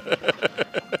Scottish. It's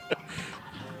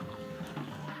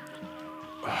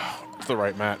the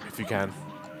right Matt, if you can.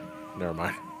 Never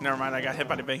mind. Never mind, I got hit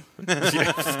by the bee.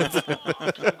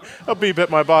 A bee bit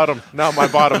my bottom. Now my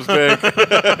bottom's big.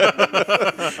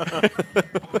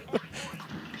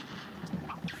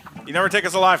 You never take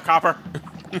us alive, Copper.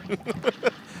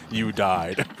 You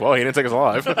died. Well, he didn't take us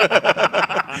alive.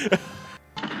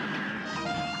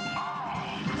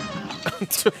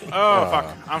 Oh,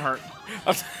 fuck. I'm hurt.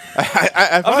 I'm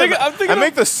thinking I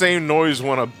make the same noise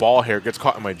when a ball hair gets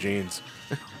caught in my jeans.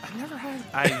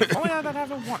 I only had that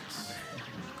happen once.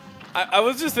 I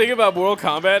was just thinking about Mortal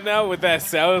Kombat now with that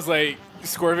sound. It's like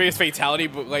Scorpion's fatality,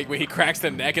 but like when he cracks the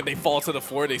neck and they fall to the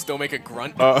floor, they still make a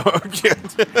grunt. Yeah.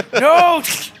 No!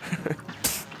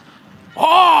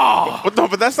 Oh! But no,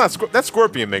 but that's not that's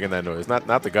Scorpion making that noise,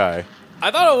 not the guy. I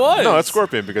thought it was. No, that's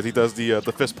Scorpion because he does the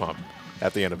fist pump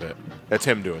at the end of it. That's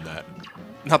him doing that,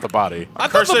 not the body. I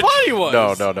thought the body was.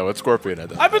 No, it's Scorpion at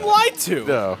that. I've been lied to.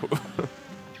 No.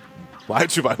 Lied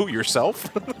to by who? Yourself?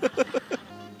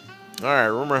 All right,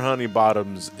 Rumor Honey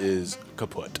Bottoms is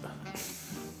kaput.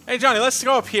 Hey, Johnny, let's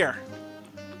go up here.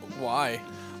 Why?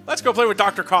 Let's go play with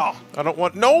Dr. Call. I don't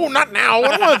want. No, not now. I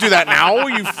don't want to do that now. Are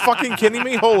you fucking kidding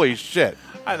me? Holy shit!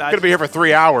 I'm gonna be here for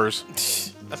 3 hours.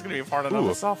 That's gonna be a part of Ooh,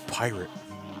 itself. a pirate.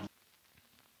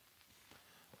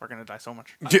 We're gonna die so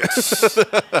much. Yes.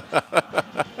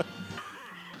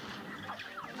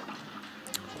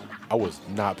 I was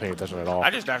not paying attention at all. I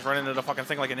just dashed right into the fucking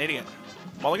thing like an idiot.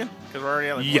 Mulligan? Because we're already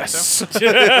at like Yes.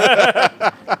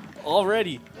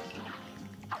 Already.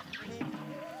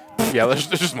 Yeah, let's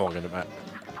just mulligan it, Matt.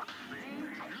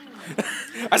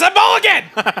 I said mulligan!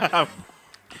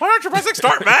 Why aren't you pressing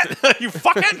start, Matt? You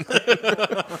fucking.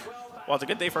 Well, it's a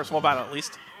good day for a small battle, at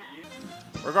least.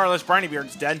 Regardless, Briny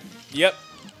Beard's dead. Yep.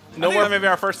 No more. That may be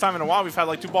our first time in a while we've had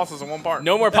like 2 bosses in one part.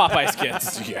 No more Popeye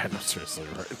skits. Yeah, no, seriously,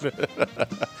 right.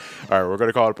 All right, we're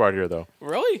gonna call it a part here, though.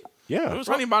 Really? Yeah. It was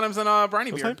Honey Bottoms and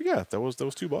Briny Beard. Yeah, that was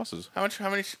 2 bosses. How much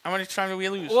time did we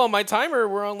lose? Well, my timer,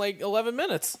 we're on like 11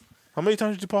 minutes. How many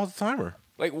times did you pause the timer?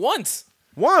 Like once.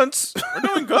 Once. We're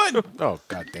doing good. Oh,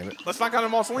 god damn it. Let's knock out a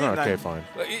mausoleum Okay, then. fine.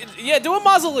 Yeah, do a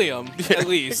mausoleum, at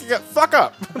least. Yeah, fuck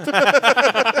up.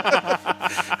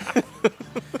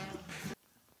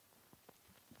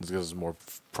 This gives us more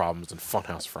problems than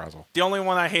Funhouse Frazzle. The only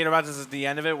one I hate about this is the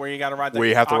end of it where you got to ride the Where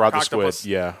you have to ride the squid. octopus.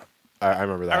 Yeah, I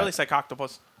remember that. I really say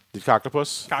coctopus. Did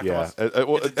Coctopus? Coctopus. Yeah.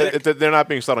 Well, It's a dick. they're not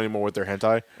being subtle anymore with their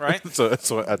hentai. Right. So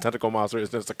a tentacle monster is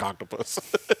just a coctopus.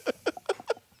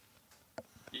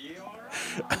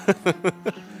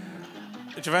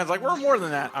 Javan's like, we're more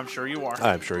than that. I'm sure you are.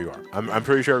 I'm sure you are. I'm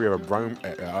pretty sure you have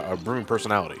a brooming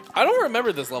personality. I don't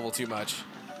remember this level too much.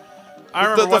 I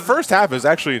remember The first half is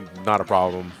actually not a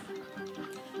problem.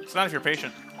 It's not if you're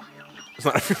patient. It's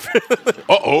not.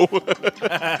 Uh-oh.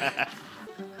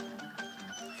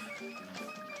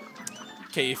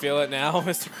 Can you feel it now,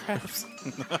 Mr. Krabs?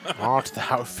 Art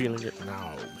thou feeling it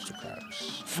now, Mr.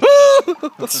 Krabs?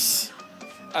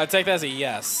 I'd take that as a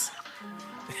yes.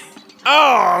 Oh,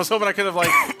 I was hoping I could have like.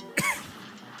 I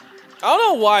don't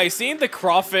know why. Seeing the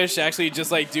crawfish actually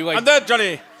just like do like. I'm dead,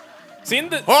 Johnny. Seeing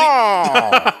the.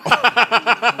 Oh!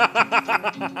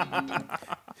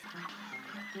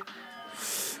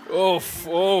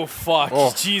 Oh, fuck.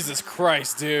 Oh. Jesus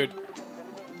Christ, dude.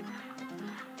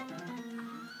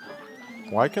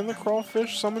 Why can the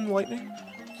crawfish summon lightning?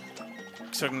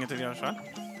 So I can get to the other side.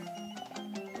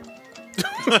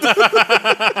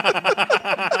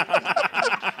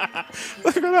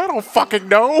 I don't fucking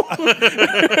know. Oh,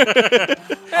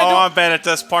 I'm bad at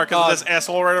this part because of this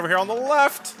asshole right over here on the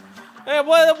left. Hey,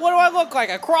 what do I look like?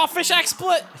 A crawfish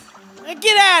exploit?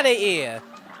 Get out of here.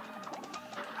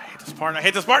 I hate this part. I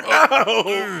hate this part.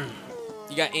 No!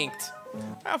 You got inked.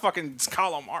 Ah, fucking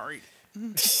calamari.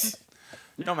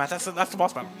 No, Matt, that's the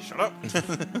boss battle. Shut up.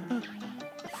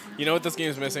 You know what this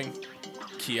game's missing?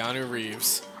 Keanu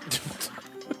Reeves.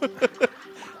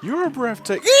 You're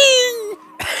breathtaking.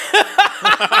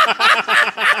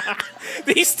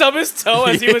 Did he stub his toe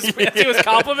as he was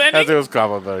complimenting? As he was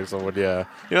complimenting someone, yeah.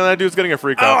 You know that dude's getting a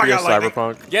free copy of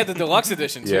Cyberpunk. Yeah, the deluxe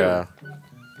edition too. Yeah.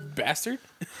 Bastard.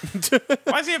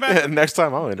 Why is he a bad? Next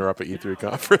time I'll interrupt an E3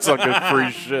 conference. I'll get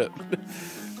free shit.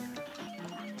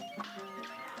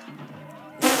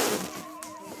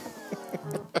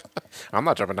 I'm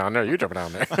not jumping down there. You jump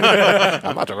down there.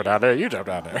 I'm not jumping down there. You jump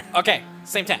down there. Okay,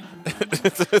 same time.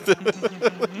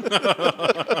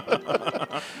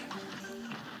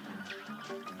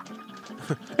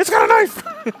 It's got a knife.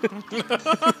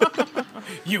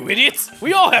 You idiots!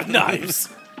 We all have knives.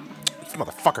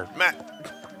 Motherfucker,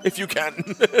 Matt, if you can,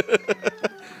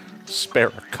 spare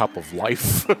a cup of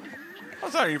life.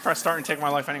 I'm sorry, you press start and take my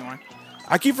life anyway.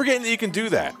 I keep forgetting that you can do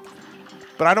that.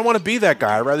 But I don't want to be that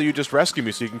guy. I'd rather you just rescue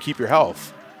me so you can keep your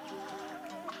health.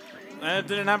 It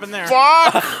didn't happen there.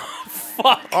 Fuck!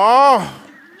 Fuck. Oh!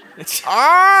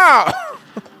 Ah!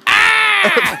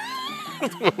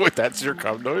 Wait, that's your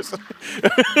cum noise?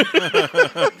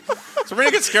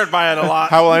 Sabrina gets scared by it a lot.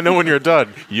 How will I know when you're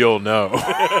done? You'll know.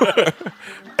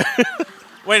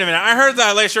 Wait a minute, I heard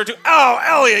that last year too. Oh,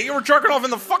 Elliot, you were jerking off in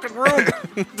the fucking room.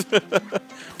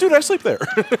 Dude, I sleep there.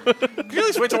 Can you at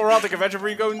least wait till we're all at the convention before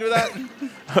you go and do that?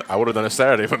 I would have done it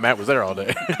Saturday, but Matt was there all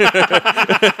day.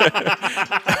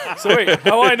 So wait,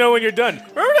 how will I know when you're done?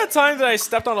 Remember that time that I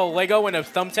stepped on a Lego and a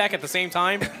thumbtack at the same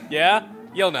time? Yeah?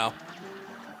 You'll know.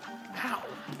 How?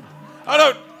 Oh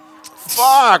no!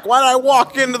 Fuck! Why'd I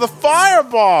walk into the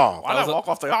fireball? Why did I walk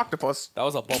off the octopus? That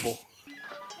was a bubble.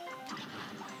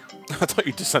 I thought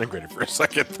you disintegrated for a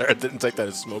second there. I didn't take that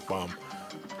as smoke bomb.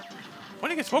 When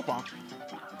did you get smoke bomb?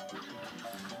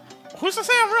 Who's to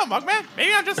say I'm real, Mugman?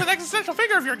 Maybe I'm just an existential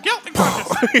figure of your guilt and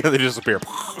conscience. They disappear.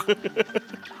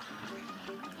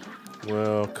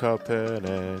 Well, Cuphead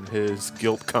and his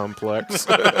guilt complex.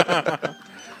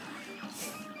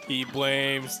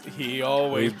 He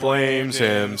always blames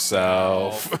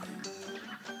himself.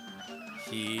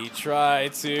 He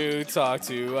tried to talk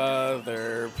to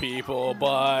other people,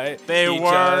 but They he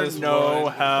were just no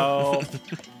wouldn't. help.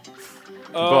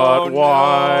 Oh, But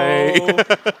why? no.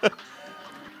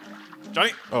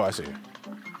 Johnny, Oh, I see.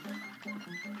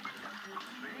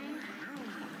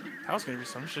 that was gonna be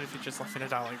some shit if you just left me to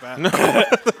die like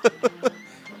that.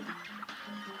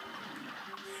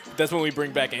 That's when we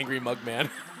bring back Angry Mugman.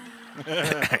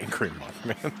 Angry monk,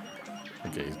 man.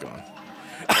 Okay, he's gone.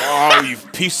 Oh, you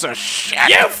piece of shit!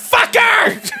 You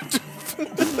fucker!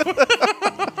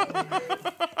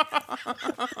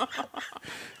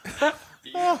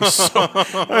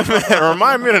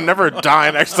 Remind me to never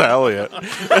die next to Elliot.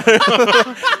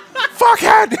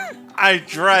 Fuckhead! I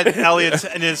dread Elliot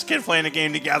and his kid playing a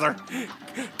game together.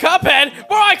 Cuphead!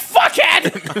 More like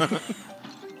fuckhead!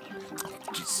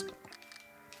 Jeez.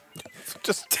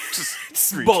 Just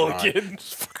Bullet retry. kid.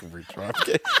 Just fucking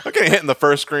retry. I'm getting hit in the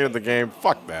first screen of the game.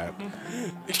 Fuck that.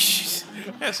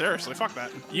 Yeah, seriously, fuck that.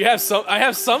 You have some. I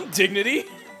have some dignity.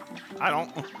 I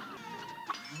don't.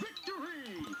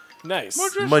 Nice.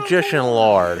 Magician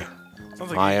Lord. Sounds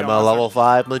like I you am don't a level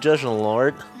 5 Magician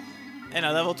Lord. and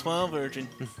a level 12 virgin.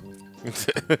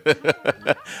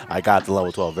 I got the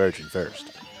level 12 Virgin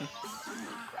first.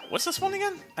 What's this one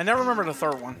again? I never remember the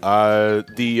third one.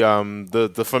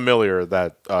 The familiar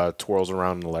that twirls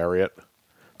around in the lariat,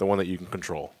 the one that you can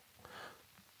control.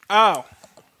 Oh.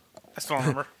 I still don't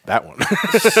remember. That one.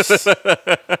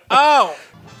 Oh!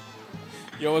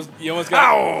 You almost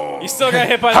got. Ow! You still got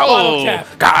hit by the bottle cap.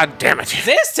 God damn it!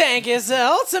 This tank is the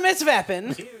ultimate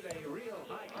weapon.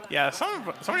 Yeah,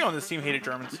 somebody on this team hated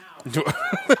Germans.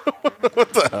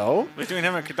 What the hell? Between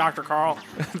him and Dr. Carl.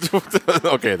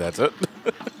 Okay, that's it.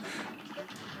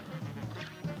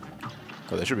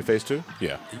 Oh, they should be phase 2?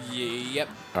 Yeah. Yep.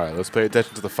 All right, let's pay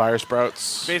attention to the fire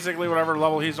sprouts. Basically, whatever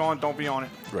level he's on, don't be on it.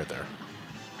 Right there.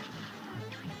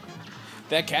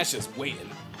 That cat's just waiting.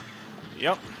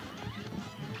 Yep.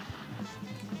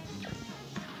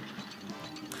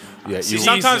 Yeah, See, you.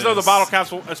 sometimes though the Jesus. bottle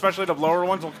caps, will, especially the lower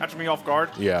ones, will catch me off guard.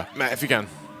 Yeah, Matt, if you can.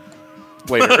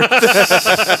 Later.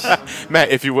 Matt,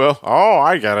 if you will. Oh,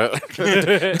 I get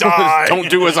it. Die. Don't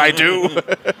do as I do.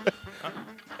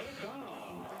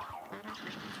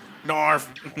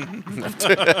 Narf.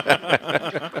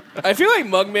 I feel like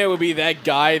Mugman would be that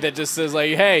guy that just says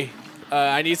like, "Hey,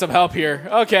 I need some help here."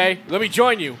 Okay, let me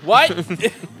join you. What?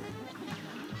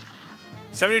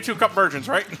 72 cup virgins,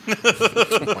 right?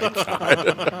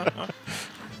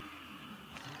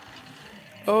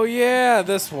 Oh yeah,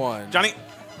 this one. Johnny.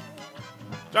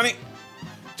 Johnny.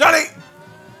 Johnny.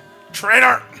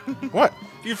 Traitor. What?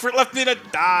 You left me to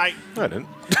die. I didn't.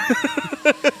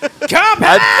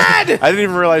 Cuphead! I didn't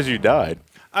even realize you died.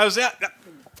 I was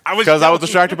Because I was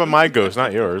distracted by my ghost,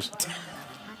 not yours.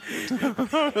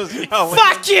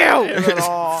 Fuck you!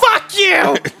 Fuck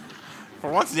you!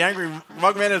 For once, the angry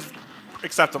Mugman is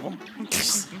acceptable.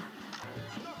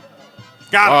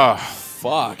 Got him.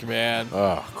 Fuck, man.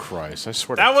 Oh, Christ. I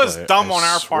swear That to was play- dumb I on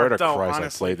our swear part, to though, Christ,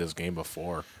 honestly. I played this game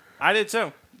before. I did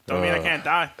too. Don't mean I can't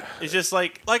die. It's just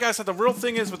like I said, the real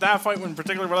thing is with that fight, when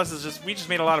particularly with us, is just we just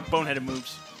made a lot of boneheaded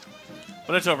moves.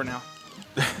 But it's over now.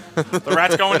 The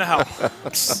rat's going to hell.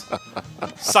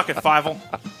 Suck it, Fievel.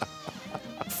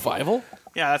 Fivel?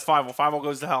 Yeah, that's Fievel. Fievel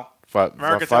goes to hell. Five,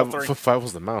 Tale 3. five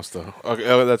was the mouse, though. Okay,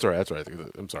 oh, that's right. That's right.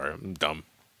 I'm sorry. I'm dumb.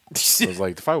 I was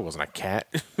like, the five wasn't a cat.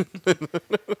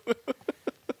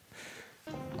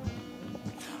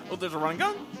 Oh, there's a running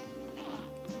gun?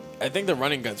 I think the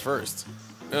running gun's first.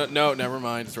 No, never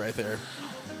mind. It's right there.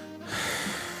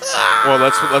 Well,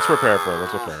 let's prepare for it.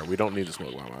 Let's prepare. We don't need to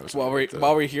smoke While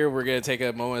we're here, we're gonna take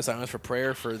a moment of silence for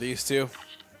prayer for these two.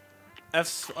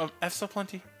 F's so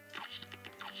plenty.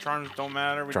 Charms don't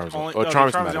matter. Charms, only, oh, no,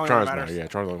 charms charms matter. the only Charms one that matter. matters. Yeah,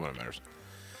 charms the only one that matters.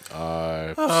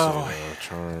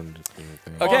 Charmed.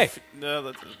 Anything. Okay. No,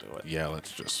 let's just do it. Yeah,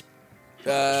 let's just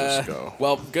go.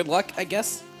 Well, good luck, I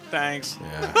guess. Thanks.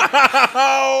 Yeah.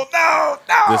 Oh, no!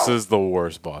 This is the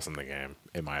worst boss in the game,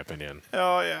 in my opinion.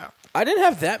 Hell yeah. I didn't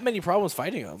have that many problems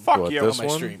fighting him. Fuck What, you. this on my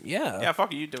one? stream. Yeah. Yeah,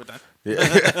 fuck you. You do it then.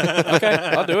 Okay,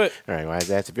 I'll do it. All right, well,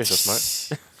 that's a bit so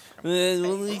smart.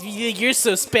 You're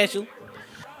so special.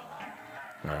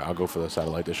 All right, I'll go for the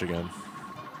satellite dish again.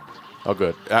 Oh,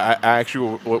 good. I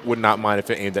actually would not mind if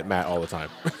it aimed at Matt all the time,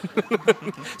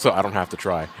 so I don't have to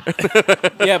try.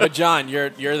 Yeah, but John, you're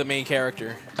the main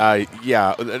character.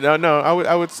 Yeah, no.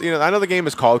 I would. You know, I know the game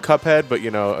is called Cuphead, but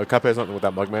you know, Cuphead's nothing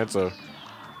without Mugman, so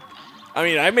I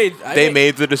mean, they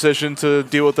made the decision to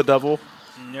deal with the devil.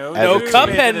 No, No, As a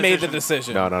Cuphead made the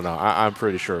decision. No. I'm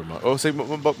pretty sure.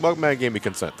 Mugman gave me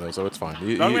consent though, so it's fine.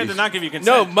 Mugman did not give you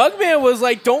No, consent. Mugman was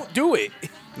like, "Don't do it."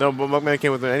 No, but Mugman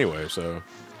came with it anyway, so.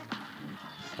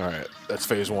 All right, that's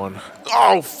phase 1.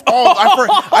 I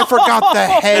forgot the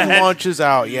head launches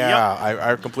out. Yeah,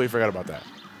 I completely forgot about that.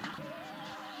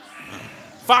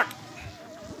 Fuck.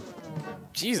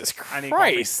 Jesus I need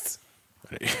Christ!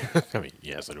 I mean,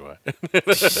 yes, so do I.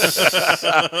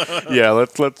 Yeah,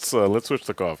 let's switch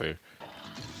to coffee.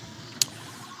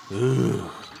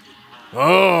 Ooh.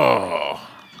 Oh.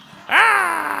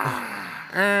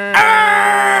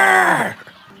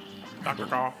 Dr.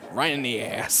 Carl. Right in the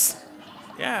ass.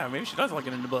 Yeah, maybe she does like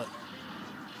it in the butt.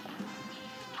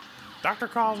 Dr.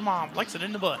 Carl's mom likes it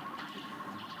in the butt.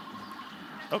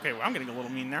 Okay, well, I'm getting a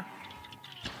little mean there.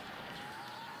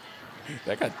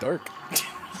 That got dark.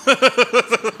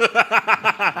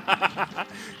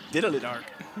 Diddly dark.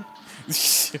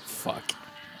 Fuck.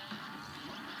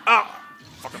 Oh,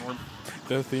 fucking word.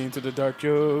 The theme to the dark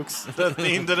jokes. The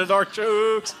theme to the dark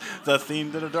jokes. The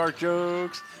theme to the dark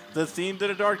jokes. The theme to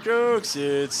the dark jokes.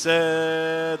 It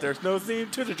said there's no theme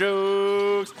to the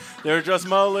jokes. They're just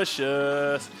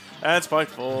malicious and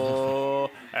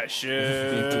spiteful as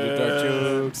shit. Theme to the dark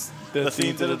jokes. The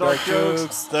theme to the dark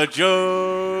jokes. The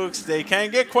jokes, they can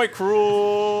get quite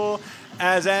cruel,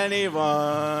 as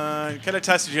anyone can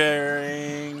attest to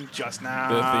sharing just now.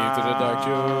 The theme to the dark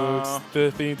jokes.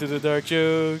 The theme to the dark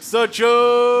jokes. The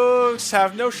jokes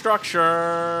have no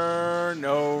structure,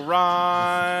 no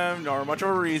rhyme, nor much of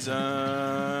a reason.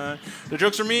 The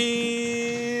jokes are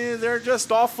me, they're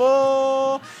just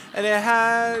awful, and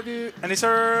they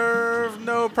serve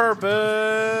no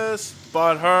purpose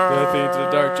but her. The theme to the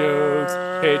dark jokes.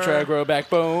 Hey, try to grow a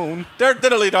backbone. They're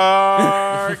diddly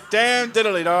dark, damn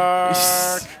diddly dark.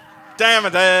 Damn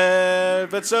it, dead,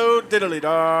 but so diddly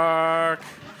dark.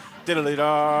 diddly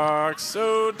dark,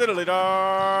 so diddly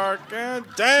dark, and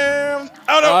damn.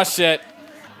 Oh no! Oh shit.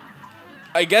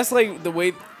 I guess like the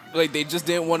way like they just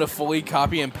didn't want to fully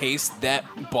copy and paste that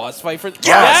boss fight for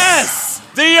Yes!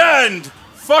 The end!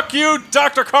 Fuck you,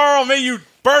 Dr. Carl. May you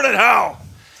burn in hell.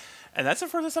 And that's it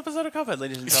for this episode of Cuphead,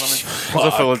 ladies and gentlemen.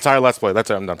 That's the entire Let's Play. That's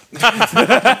it. I'm done.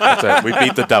 That's it. We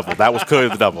beat the devil. That was clearly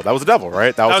the devil. That was the devil,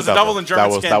 right? That was the devil in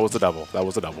German skin. That was the devil. That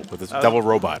was the devil with this devil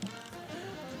robot.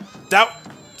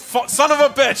 Son of a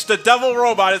bitch, the devil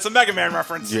robot. It's a Mega Man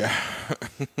reference. Yeah.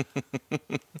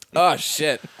 Oh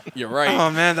shit. You're right. Oh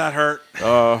man, that hurt.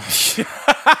 That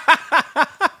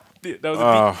was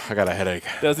a I got a headache.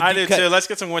 that was a I deep did cut. too. Let's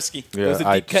get some whiskey. Yeah, was a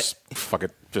I deep cut. just fuck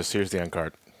it. Just here's the end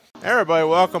card. Everybody,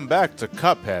 welcome back to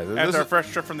Cuphead. After our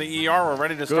fresh trip from the ER, we're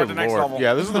ready to start the Good next Lord. level.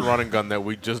 Yeah, this is the running gun that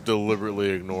we just deliberately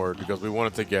ignored because we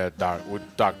wanted to get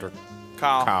Dr.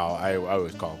 Kyle. I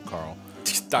always call him Carl.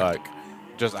 Dr.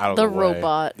 Just out of The the way.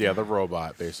 robot. Yeah, the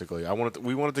robot, basically.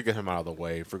 We wanted to get him out of the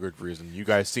way for good reason. You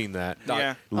guys seen that?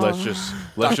 Yeah. Let's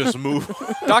just move.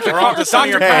 Dr. We're off to some of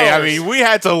your Hey, I powers. mean, we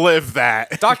had to live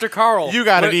that. Dr. Carl. You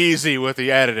got what- it easy with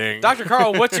the editing. Dr.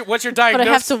 Carl, what's your But I have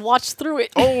diagnosis? to watch through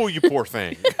it. Oh, you poor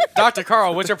thing. Dr.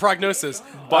 Carl, what's your prognosis?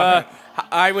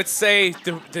 I would say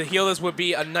to heal this would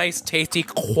be a nice tasty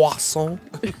croissant.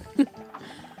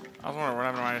 I was wondering what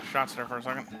happened to my shots there for a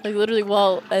second. Like literally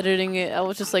while editing it, I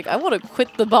was just like, I want to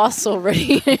quit the boss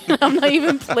already. I'm not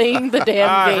even playing the damn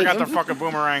I game. forgot the fucking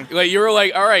boomerang. Like you were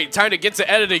like, all right, time to get to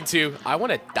editing too. I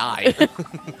want to die.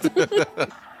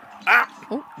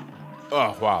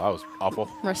 Oh, wow, that was awful.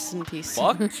 Rest in peace.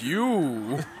 Fuck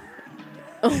you.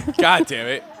 God damn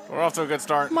it. We're off to a good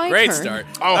start. My Great turn. start.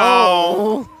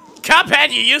 Oh. Cuphead,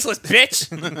 you useless bitch.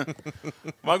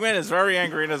 Mugman is very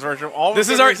angry in his version. All This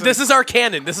is our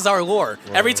canon. This is our lore.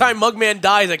 Every time Mugman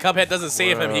dies and Cuphead doesn't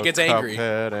save him, he gets angry.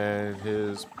 Cuphead and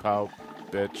his pal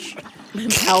bitch.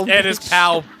 Ow, And his bitch.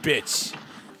 pal bitch.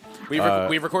 We Uh,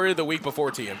 recorded the week before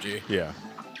TMG. Yeah.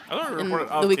 I thought we And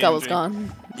recorded the week I was TMG.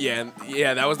 gone.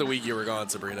 Yeah, that was the week you were gone,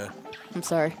 Sabrina. I'm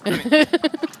sorry.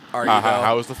 Are you though?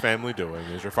 How is the family doing?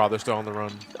 Is your father still on the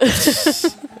run?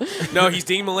 No, he's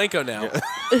Dean Malenko now.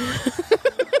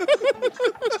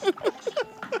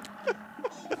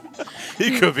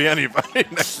 He could be anybody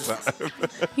next time.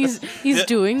 He's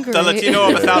doing great. The Latino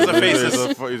of 1,000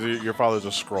 faces. Your father's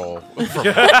a scroll.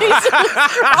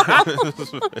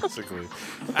 Basically.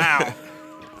 Ow.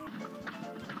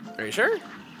 Are you sure?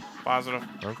 Positive.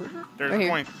 Okay. There's Right a here.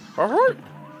 point.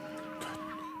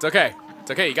 It's okay.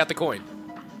 It's okay. You got the coin.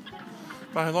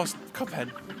 But I lost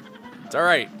Cuphead. It's all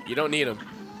right. You don't need him.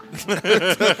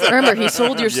 Remember, he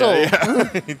sold your soul. Yeah.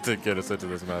 To get us into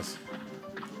this mess.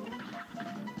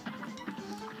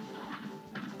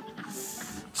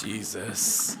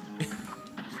 Jesus.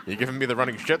 You're giving me the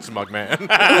running shit, smug man.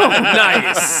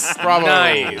 Nice. Bravo.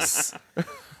 Nice.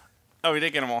 Oh, we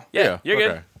did get them all. Yeah, you're okay.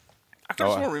 good. I could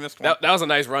have sworn we missed one. That was a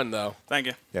nice run, though. Thank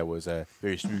you. That was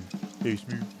very smooth. Very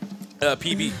smooth.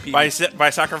 PB. By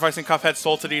sacrificing Cuphead's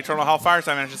soul to the eternal hellfires,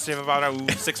 I managed to save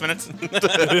about 6 minutes.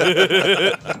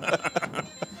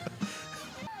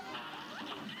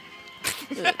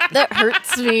 That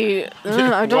hurts me.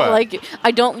 I don't What? like it.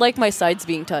 I don't like my sides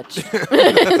being touched.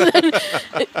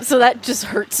 So that just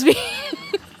hurts me.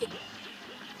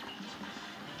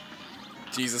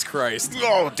 Jesus Christ.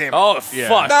 Oh, damn. Oh, Yeah.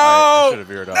 fuck. I should have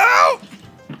veered up.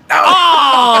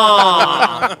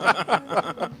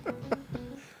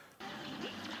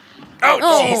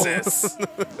 Oh, Jesus.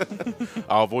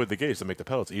 I'll avoid the gates to make the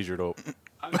pellets easier to open.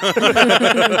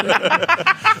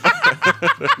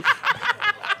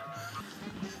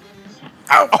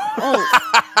 Oh,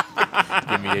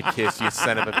 Give me a kiss, you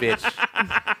son of a bitch.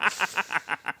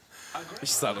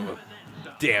 Son of a...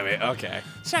 Damn it. Okay.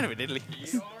 Son of a diddly.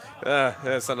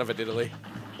 Son of a diddly.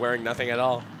 Wearing nothing at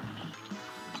all.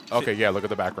 Okay, yeah, look at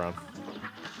the background.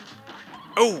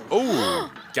 Oh.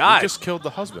 Oh, God. you just killed the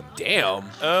husband. Damn.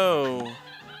 Oh.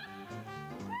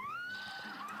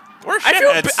 We're I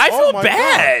feel, shitheads. I Oh feel my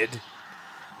bad.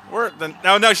 We're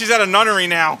the, no, she's at a nunnery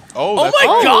now. Oh, Oh that's my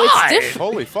oh, God. it's different.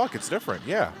 Holy fuck, it's different.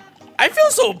 Yeah. I feel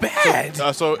so bad.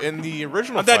 So in the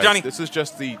original I'm dead, fight, Johnny. this is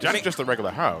just the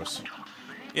regular house.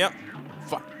 Yep.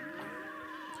 Fuck.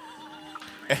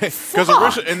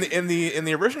 Because in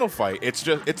the original fight, it's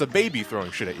a baby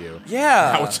throwing shit at you.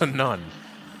 Yeah. Now it's a nun.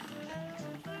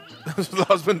 The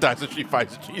husband dies and she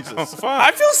fights Jesus. Oh, fuck.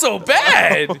 I feel so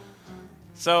bad.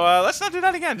 So let's not do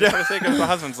that again, just for the sake of the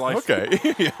husband's life. Okay.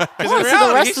 Yeah. Because I in want to see the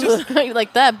reality, rest he's of just, the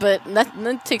like that, but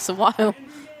that takes a while.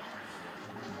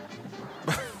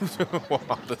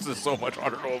 Wow, this is so much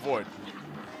harder to avoid.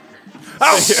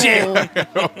 Oh, shit.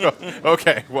 Oh,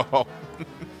 Okay, well.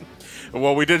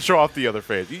 Well, we did show off the other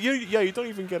phase. You don't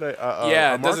even get a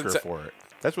Yeah, a it doesn't marker say- for it.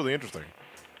 That's really interesting.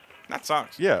 That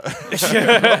sucks. Yeah.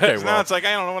 Okay. Now Well, it's like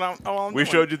I don't know what I'm we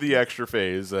doing. showed you the extra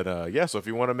phase, and yeah. So if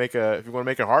you want to make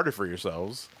it harder for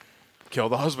yourselves, kill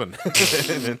the husband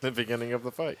in the beginning of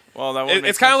the fight. Well, that would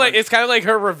It's kind of like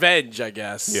her revenge, I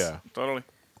guess. Yeah. totally.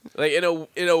 Like in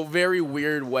a very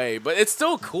weird way, but it's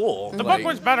still cool. The like, book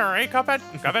was better, eh, Cuphead?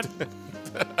 Cuphead.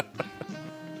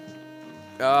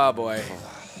 oh boy,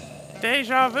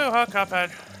 Deja vu, huh,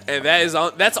 Cuphead? and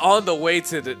that's on the way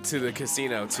to the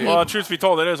casino too. Well, truth be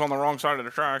told, it is on the wrong side of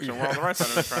the tracks, and we're on the right side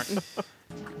of the tracks.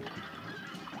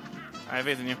 I have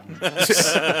faith in you.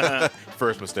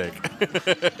 First mistake.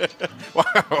 Wow.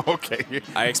 Okay.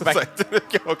 I expect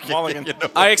Okay. Mulligan. You know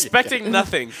I what? expected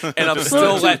nothing, and I'm Little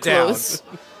still too let down. close.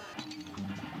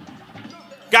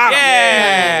 Got him.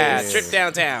 Yeah, Yes. trip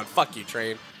downtown. Fuck you,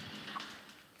 train.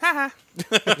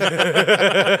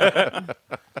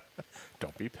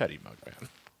 Don't be petty, Mugman.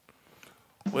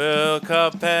 Will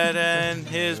Cuphead and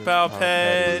his pal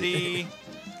Petty.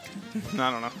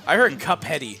 I don't know. I heard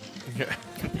Cupheady.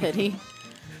 Petty.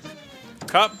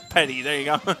 Cup Petty. There you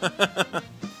go.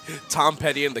 Tom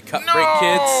Petty and the Cup Break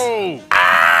Kids.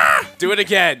 Do it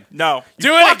again. No.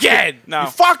 Do it again. No. You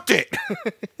fucked it.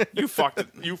 You fucked it.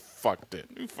 You fucked it.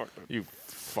 You fucked it. You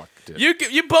fucked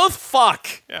it. You both fuck.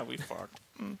 Yeah, we fucked.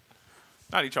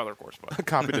 Not each other, of course, but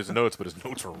copied his notes, but his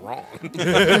notes were wrong.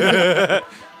 then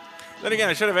again,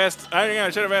 I should have asked. Why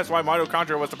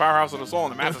mitochondria was the powerhouse of the soul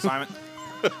in the math assignment.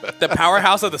 The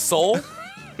powerhouse of the soul.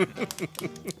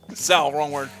 Cell,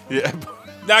 wrong word. Yeah.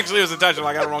 Actually, it was intentional.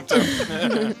 I got it wrong too.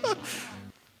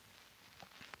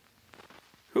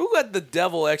 Who let the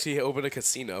devil actually open a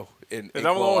casino in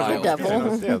devil Quo always Island? The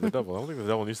devil. Yeah, the devil. I don't think the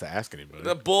devil needs to ask anybody.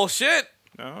 The bullshit.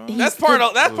 No. That's part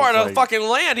of like- fucking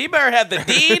land. He better have the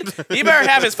deed. He better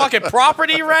have his fucking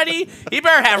property ready. He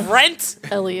better have rent.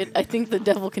 Elliot, I think the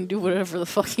devil can do whatever the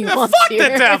fuck he Yeah, wants fuck here.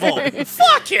 the devil.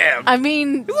 Fuck him. I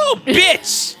mean, You little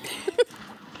bitch.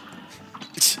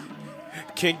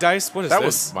 King Dice, what is That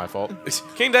this? was my fault.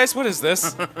 King Dice, what is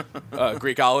this?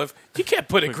 Greek olive. You can't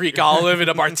put a Greek olive in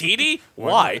a martini.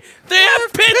 Why? They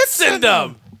have pits in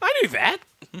them. I knew that.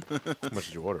 How much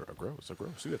did you order? A gross.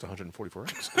 See, that's 144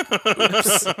 eggs.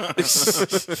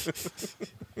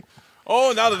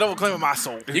 Oh, now the devil claiming my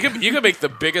soul. You can make the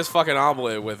biggest fucking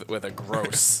omelet with a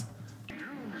gross. Oh,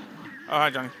 hi,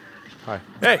 Johnny. Hi.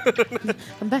 Hey,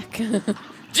 I'm back. did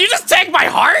you just take my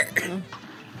heart?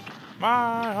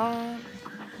 My heart.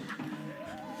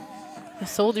 I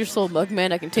sold your soul,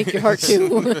 Mugman. I can take your heart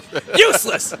too.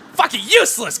 Useless. Fucking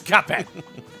useless, Cuphead.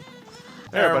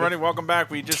 Hey, everybody, welcome back.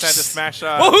 We just had to smash.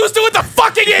 Well, who's doing the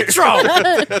fucking intro?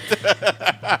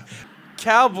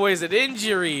 Cowboys and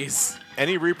injuries.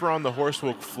 Any Reaper on the horse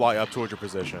will fly up towards your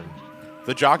position.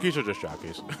 The jockeys are just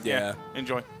jockeys. Yeah.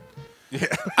 Enjoy.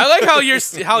 I like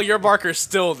how your marker's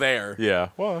still there. Yeah.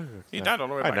 Well, He died all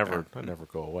the way I back never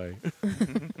go away.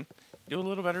 Do a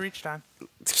little better each time.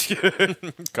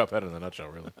 Cuphead in a nutshell,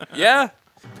 really. Yeah?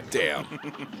 Damn.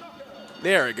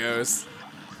 There it goes.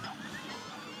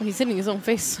 He's hitting his own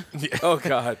face. Oh,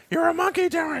 God. You're a monkey,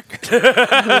 Derek.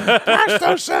 Crash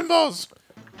those cymbals.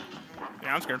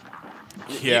 Yeah, I'm scared.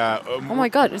 Yeah. Oh my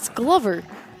god, it's Glover.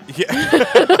 Yeah.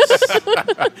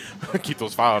 Keep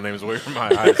those file names away from my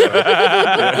eyes.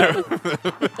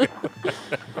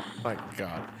 My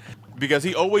God. Because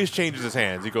he always changes his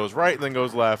hands. He goes right and then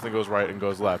goes left, then goes right and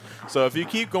goes left. So if you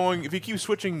keep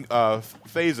switching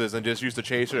phases and just use the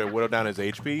chaser and whittle down his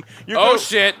HP, you're Oh, gonna-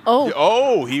 shit. Oh,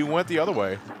 Oh, he went the other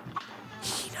way.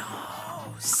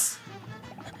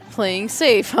 playing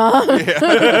safe,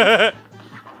 huh?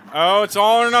 Oh, it's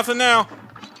all or nothing now.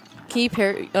 Can you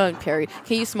parry? Can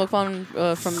you smoke bomb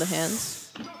from the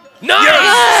hands?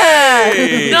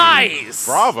 Nice! Nice!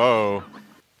 Bravo.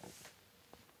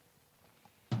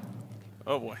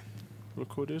 Oh boy.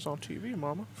 Look who it is on TV,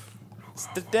 mama. It's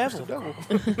the devil.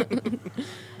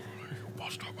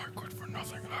 Bust up my good for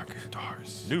nothing like it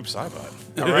dies. Noob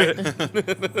Cybot. All right.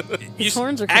 His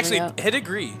horns are coming Actually, out. hit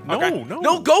agree. Okay.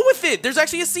 No, go with it. There's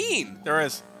actually a scene. There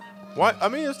is. What? I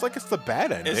mean, it's the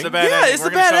bad ending. It's the bad Yeah, ending. it's We're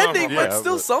the gonna bad show him ending, real but Yeah,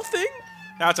 still but- something.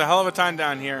 Now it's a hell of a time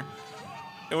down here.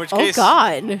 In which Oh case,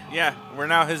 god, yeah, we're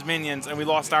now his minions, and we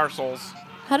lost our souls.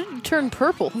 how did it turn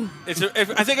purple? I think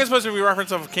it's supposed to be a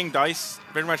reference of King Dice.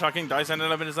 Pretty much how King Dice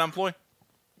ended up in his employ.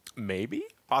 Maybe?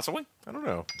 Possibly. I don't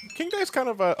know. King Dice kind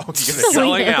of a... Oh, you're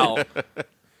Selling out.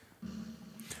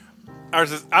 I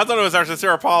thought it was our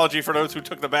sincere apology for those who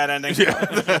took the bad ending.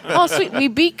 Oh sweet, we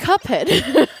beat Cuphead.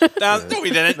 No,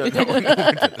 we didn't.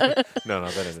 No,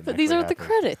 that didn't But these actually aren't the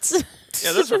happen. credits.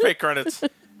 Yeah, those are fake credits.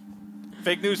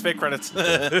 Fake news, fake credits.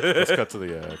 Let's cut to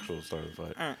the actual start of the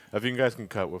fight. Alright. If you guys can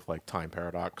cut with like time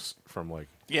paradox from like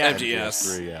Yeah.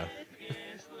 MGS. 3, yeah.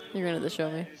 You're gonna show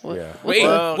me. What? Yeah. what Wait,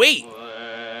 the- wait.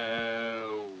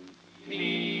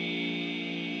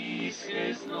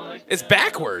 It's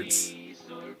backwards.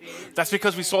 That's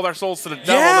because we sold our souls to the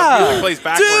devil. Yeah, The music plays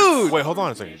backwards. dude. Wait, hold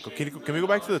on a second. Can we go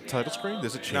back to the title screen?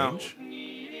 Does it No. change?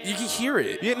 You can hear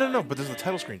it. Yeah, no, but does the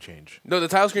title screen change? No, the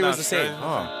title screen No, was the same.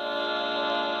 Oh.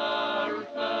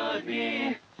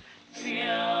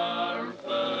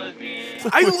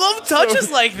 I love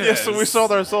touches like this. Yeah, so we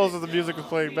sold our souls as the music was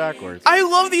playing backwards. I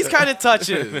love these kind of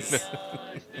touches.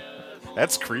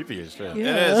 That's creepy as shit. It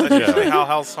Yeah. is. That's usually how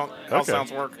hell Okay.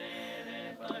 sounds work.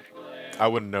 I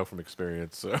wouldn't know from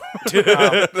experience, so.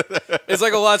 It's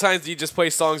like a lot of times you just play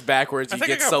songs backwards. I You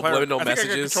think get I got subliminal I think I got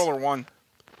messages. controller 1.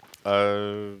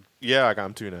 Yeah, I got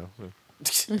him 2 now.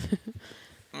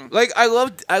 Like I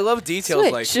love details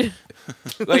Switch.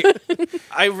 like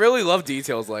I really love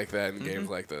details like that in games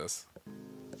like this.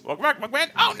 Welcome back,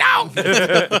 McMahon. Oh,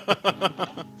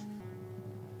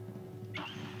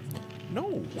 no!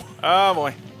 No. Oh,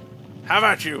 boy. How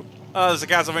about you? There's a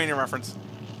Castlevania reference.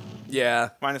 Yeah.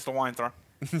 Minus the wine throw.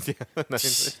 Yeah,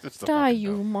 it's just a Die, fucking you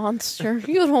devil. monster!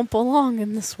 You don't belong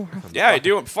in this world. Yeah, I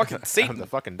do. I'm fucking I'm Satan. the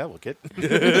fucking devil, kid.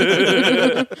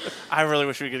 I really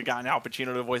wish we could have gotten Al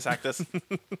Pacino to voice act this.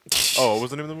 Oh, what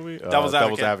was the name of the movie? Devil's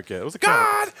Advocate. It was a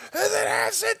God is an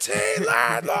absentee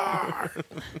landlord.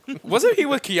 Wasn't he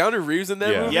with Keanu Reeves in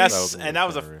that Yeah. movie? Yes, That was a and that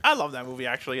was movie. I love that movie,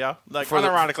 actually, yeah. Like, For the-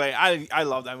 unironically, I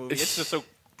love that movie. It's just so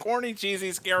corny,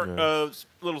 cheesy, scary,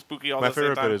 little spooky all My at the same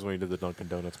favorite time. bit is when he did the Dunkin'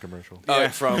 Donuts commercial. Oh,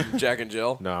 from Jack and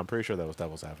Jill. No, I'm pretty sure that was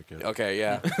Devil's Advocate. Okay,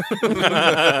 yeah.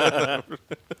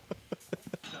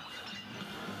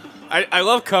 I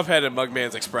love Cuphead and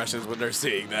Mugman's expressions when they're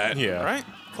seeing that. Yeah. All right,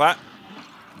 clap.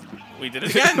 We did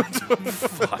it again.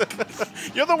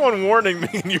 You're the one warning me,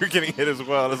 and you're getting hit as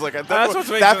well. It's like That's what makes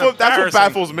it that's what embarrassing.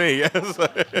 baffles me.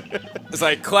 It's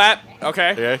like clap.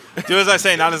 Okay. Yeah. Do as I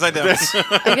say, not as I do.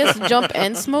 I guess jump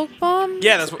and smoke bomb.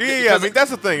 Yeah, that's what. Yeah, I mean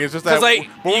that's the thing. It's just that 'cause, like,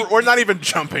 we're not even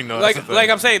jumping though. That's the thing. like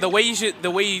I'm saying, the way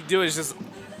you do it is just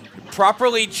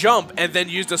properly jump and then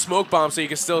use the smoke bomb so you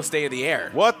can still stay in the air.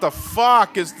 What the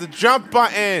fuck is the jump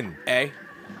button? A.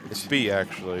 It's B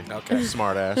actually. Okay.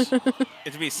 Smart ass.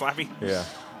 It's me, Slappy. Yeah.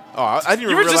 Oh, I didn't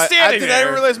You were just realize. standing I didn't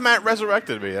there. realize Matt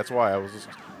resurrected me. That's why I was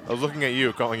looking at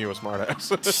you, calling you a smart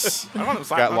ass. I don't want to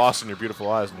slap Got him. lost in your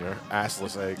beautiful eyes and your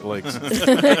assless egg legs.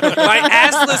 My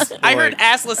assless. I heard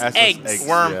assless, eggs.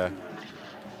 Worm. Yeah.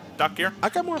 Duck here. I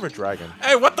got more of a dragon.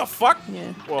 Hey, what the fuck?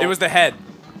 Yeah. Whoa. It was the head.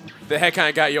 The head kind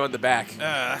of got you on the back.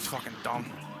 That's fucking dumb.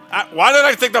 Why did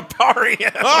I think the parry?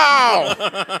 Oh!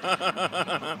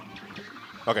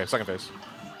 Okay, second phase.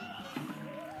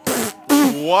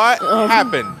 What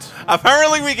happened?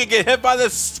 Apparently, we could get hit by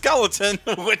the skeleton,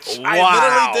 which I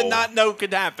literally did not know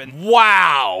could happen.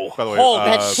 Wow. By the way, Holy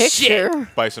That shit. picture.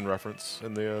 Bison reference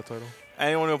in the title.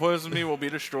 Anyone who opposes me will be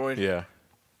destroyed. Yeah.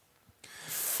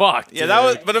 Fuck. Yeah, that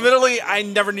was. But admittedly, I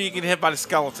never knew you could get hit by the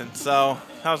skeleton, so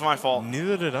that was my fault.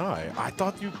 Neither did I. I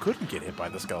thought you couldn't get hit by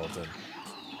the skeleton.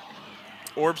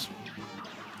 Orbs.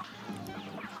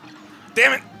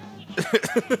 Damn it!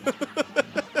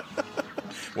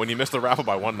 When you missed the raffle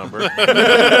by one number.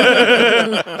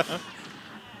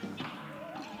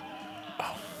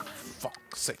 Oh,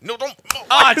 fuck's sake. No, don't. No.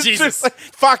 Ah, It's Jesus. just like,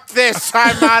 fuck this.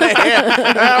 I'm out of here.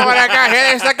 What I got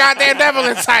here is the goddamn devil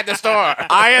inside the store.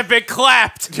 I have been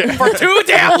clapped for too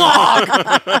damn long.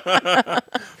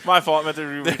 My fault. I meant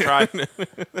to retry.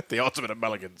 The ultimate of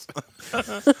mulligans.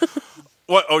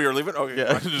 What? Oh, you're leaving? Okay.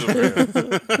 Yeah.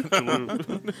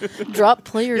 Drop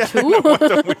player two. Why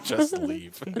don't we just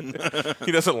leave?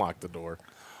 He doesn't lock the door.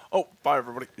 Oh, bye,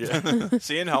 everybody. Yeah.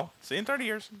 See you in hell. See you in 30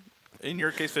 years. In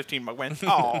your case, 15, Mugman.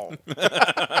 Oh.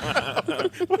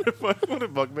 What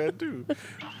did Bugman do?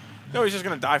 No, he's just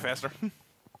going to die faster.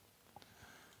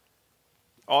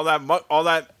 All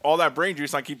that brain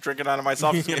juice I keep drinking out of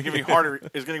myself is gonna give me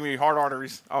hard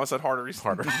arteries. I almost said arteries.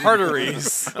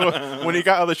 Arteries. When you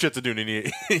got other shit to do, and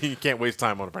you can't waste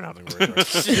time on pronouncing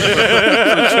words.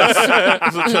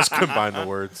 Right? so just combine the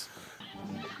words.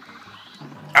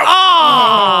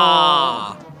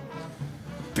 Ah!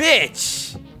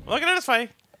 Bitch. Look at this fight.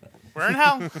 We're in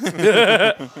hell.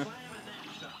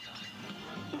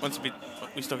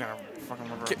 We still gotta fucking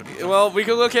remember. Well, we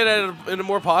could look at it in a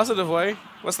more positive way.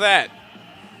 What's that?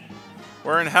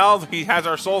 We're in hell. He has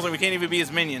our souls, and we can't even be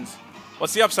his minions.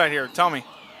 What's the upside here? Tell me.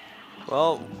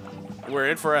 Well, we're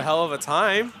in for a hell of a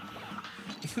time.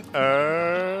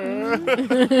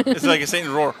 It's like a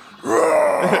Satan roar.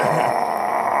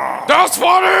 That's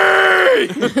funny!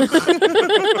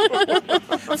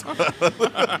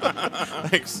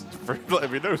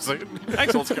 you noticing.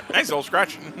 Nice old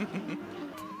scratch.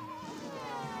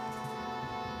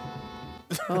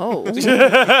 Oh.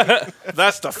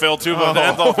 That's the fail tube of the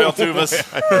end all fail tubas.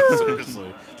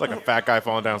 Seriously. It's like a fat guy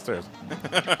falling downstairs.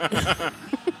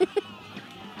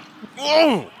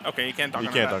 Whoa! Okay, you can't dunk You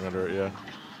under can't that. dunk under it, yeah.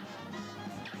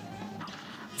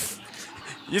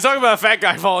 You talking about a fat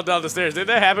guy falling down the stairs? Did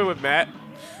that happen with Matt?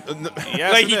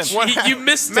 Yes, Like it did. you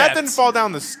misstepped. Matt didn't fall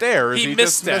down the stairs. He He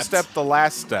just misstepped. misstepped the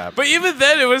last step. But even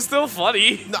then, it was still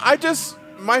funny. No,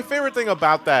 my favorite thing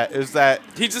about that is that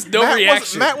He just no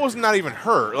reaction. Matt was not even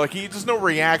hurt. Like, he just no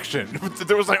reaction.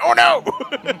 There was like, oh no!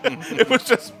 It was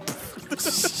just.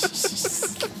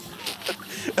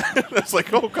 It's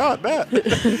like, oh god, Matt.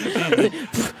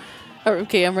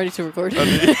 Okay, I'm ready to record.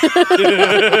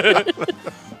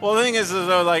 Well, the thing is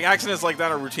though, like accidents like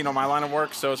that are routine on my line of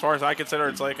work. So as far as I consider,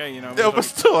 it's like, hey, you know. Yeah, but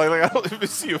still, like, I don't even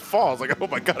see you fall. It's like, oh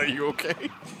my god, are you okay?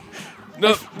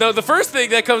 No, the first thing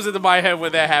that comes into my head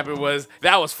when that happened was,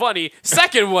 that was funny.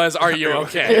 Second was, are you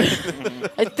okay?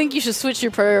 I think you should switch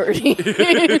your priority.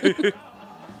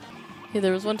 Yeah,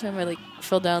 there was one time I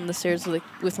fell down the stairs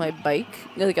with my bike.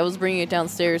 Like I was bringing it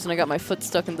downstairs and I got my foot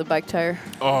stuck in the bike tire.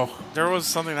 Oh. There was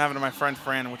something that happened to my friend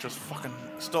Fran, which was fucking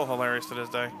still hilarious to this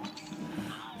day.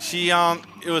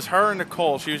 It was her and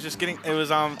Nicole. She was just getting, Fran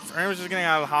was just getting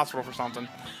out of the hospital for something.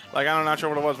 Like, I'm not sure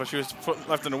what it was, but she was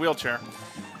left in a wheelchair.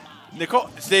 Nicole,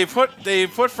 they put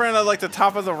Fran at the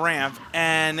top of the ramp,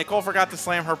 and Nicole forgot to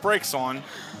slam her brakes on.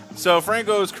 So Fran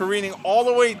goes careening all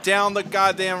the way down the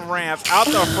goddamn ramp, out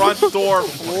the front door,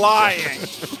 flying.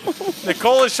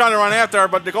 Nicole is trying to run after her,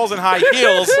 but Nicole's in high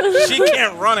heels. She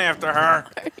can't run after her.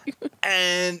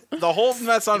 And the whole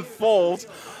mess unfolds.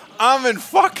 I'm in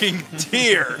fucking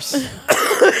tears. She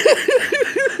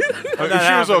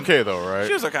was okay, though, right?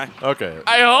 She was okay. Okay.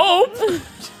 I hope.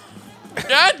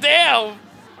 God damn.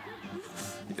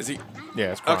 Is he?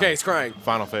 Yeah, it's crying. Okay, he's crying.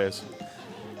 Final phase.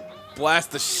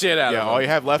 Blast the shit out Yeah, of all him. you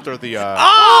have left are the.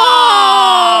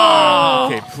 Oh!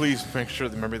 Okay, please make sure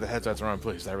remember the headsets are on,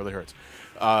 please. That really hurts.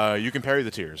 You can parry the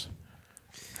tears.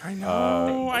 I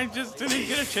know. I just didn't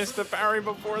get a chance to parry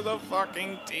before the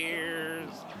fucking tears.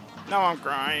 Now I'm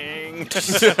crying.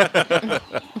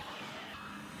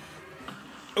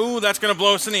 Ooh, that's gonna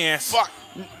blow us in the ass. Fuck.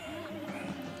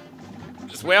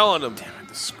 Just wail on him.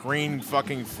 The screen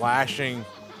fucking flashing.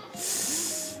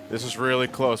 This is really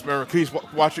close. Remember, please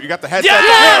watch it. You got the headsets on.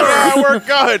 Yeah, we're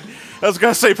good. I was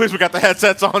going to say, please, we got the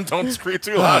headsets on. Don't scream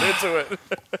too loud into it.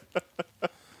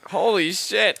 Holy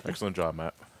shit. Excellent job,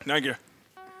 Matt. Thank you.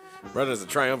 Brothers, a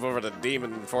triumph over the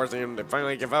demon, forcing him to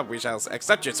finally give up. We shall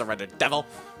accept your surrender, devil.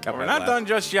 We're not done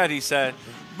just yet, he said.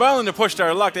 Willing to push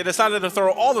their luck, they decided to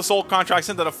throw all the soul contracts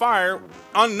into the fire,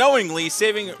 unknowingly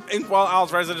saving Inkwell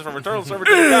Isle's residents from eternal service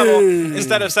to the devil,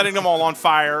 instead of setting them all on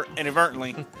fire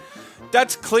inadvertently.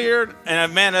 That's cleared,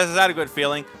 and man, this is that a good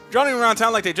feeling. Running around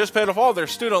town like they just paid off all their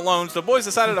student loans, the boys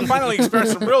decided to finally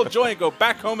experience some real joy and go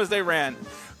back home as they ran.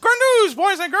 Good news,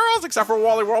 boys and girls, except for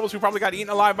Wally Warbles, who probably got eaten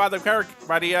alive by the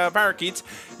parakeets.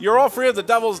 You're all free of the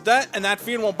devil's debt, and that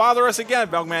fiend won't bother us again,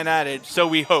 Milkman added. So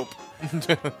we hope.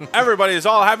 Everybody is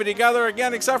all happy together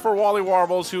again, except for Wally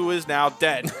Warbles, who is now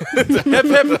dead. Hip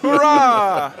hip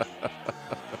hurrah!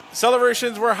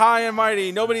 Celebrations were high and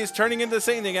mighty. Nobody's turning into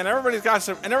Satan again.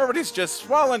 Everybody's just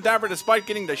swell and dapper despite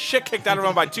getting the shit kicked out of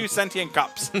them by 2 sentient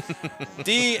cups.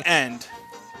 The end.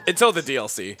 Until the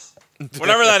DLC.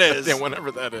 Whatever that is. Yeah,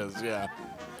 whatever that is, yeah.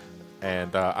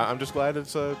 And I'm just glad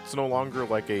it's no longer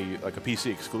like a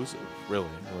PC exclusive, really.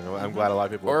 I mean, I'm glad a lot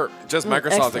of people... Or just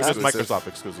Microsoft Xbox. exclusive. Just Microsoft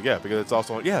exclusive, yeah, because it's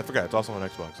also... Yeah, I forgot, it's also on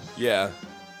Xbox. Yeah.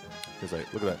 Because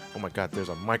look at that. Oh my god, there's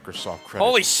a Microsoft credit.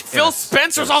 Holy Phil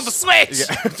Spencer's on the Switch!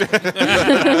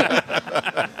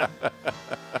 Yeah.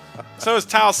 So is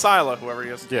Tal Sila, whoever he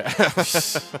is. Yeah.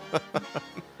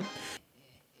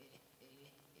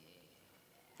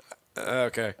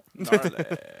 Okay.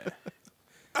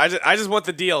 I just want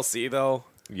the DLC, though.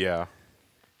 Yeah.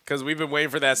 Because we've been waiting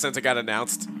for that since it got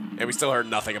announced, and we still heard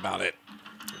nothing about it.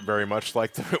 Very much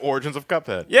like the origins of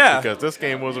Cuphead. Yeah. Because this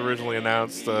game was originally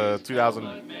announced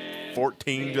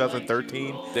 2014,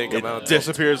 2013. Didn't come out It until-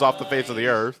 disappears off the face of the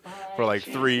earth for like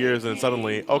 3 years, and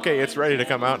suddenly, okay, it's ready to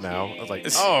come out now. I was like,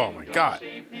 oh my god.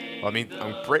 Well, I mean,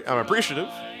 I'm appreciative,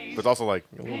 but it's also like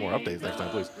a little more updates next time,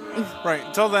 please. Right.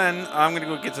 Until then, I'm going to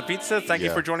go get some pizza. Thank you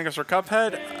Yeah. for joining us for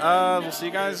Cuphead. We'll see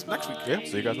you guys next week. Yeah.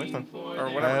 See you guys next time. Or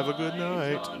whatever. Have a good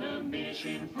night.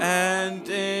 And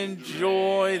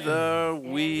enjoy the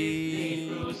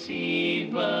week.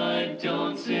 Proceed, but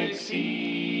don't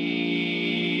succeed.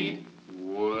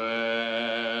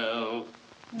 Well,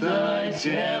 the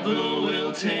devil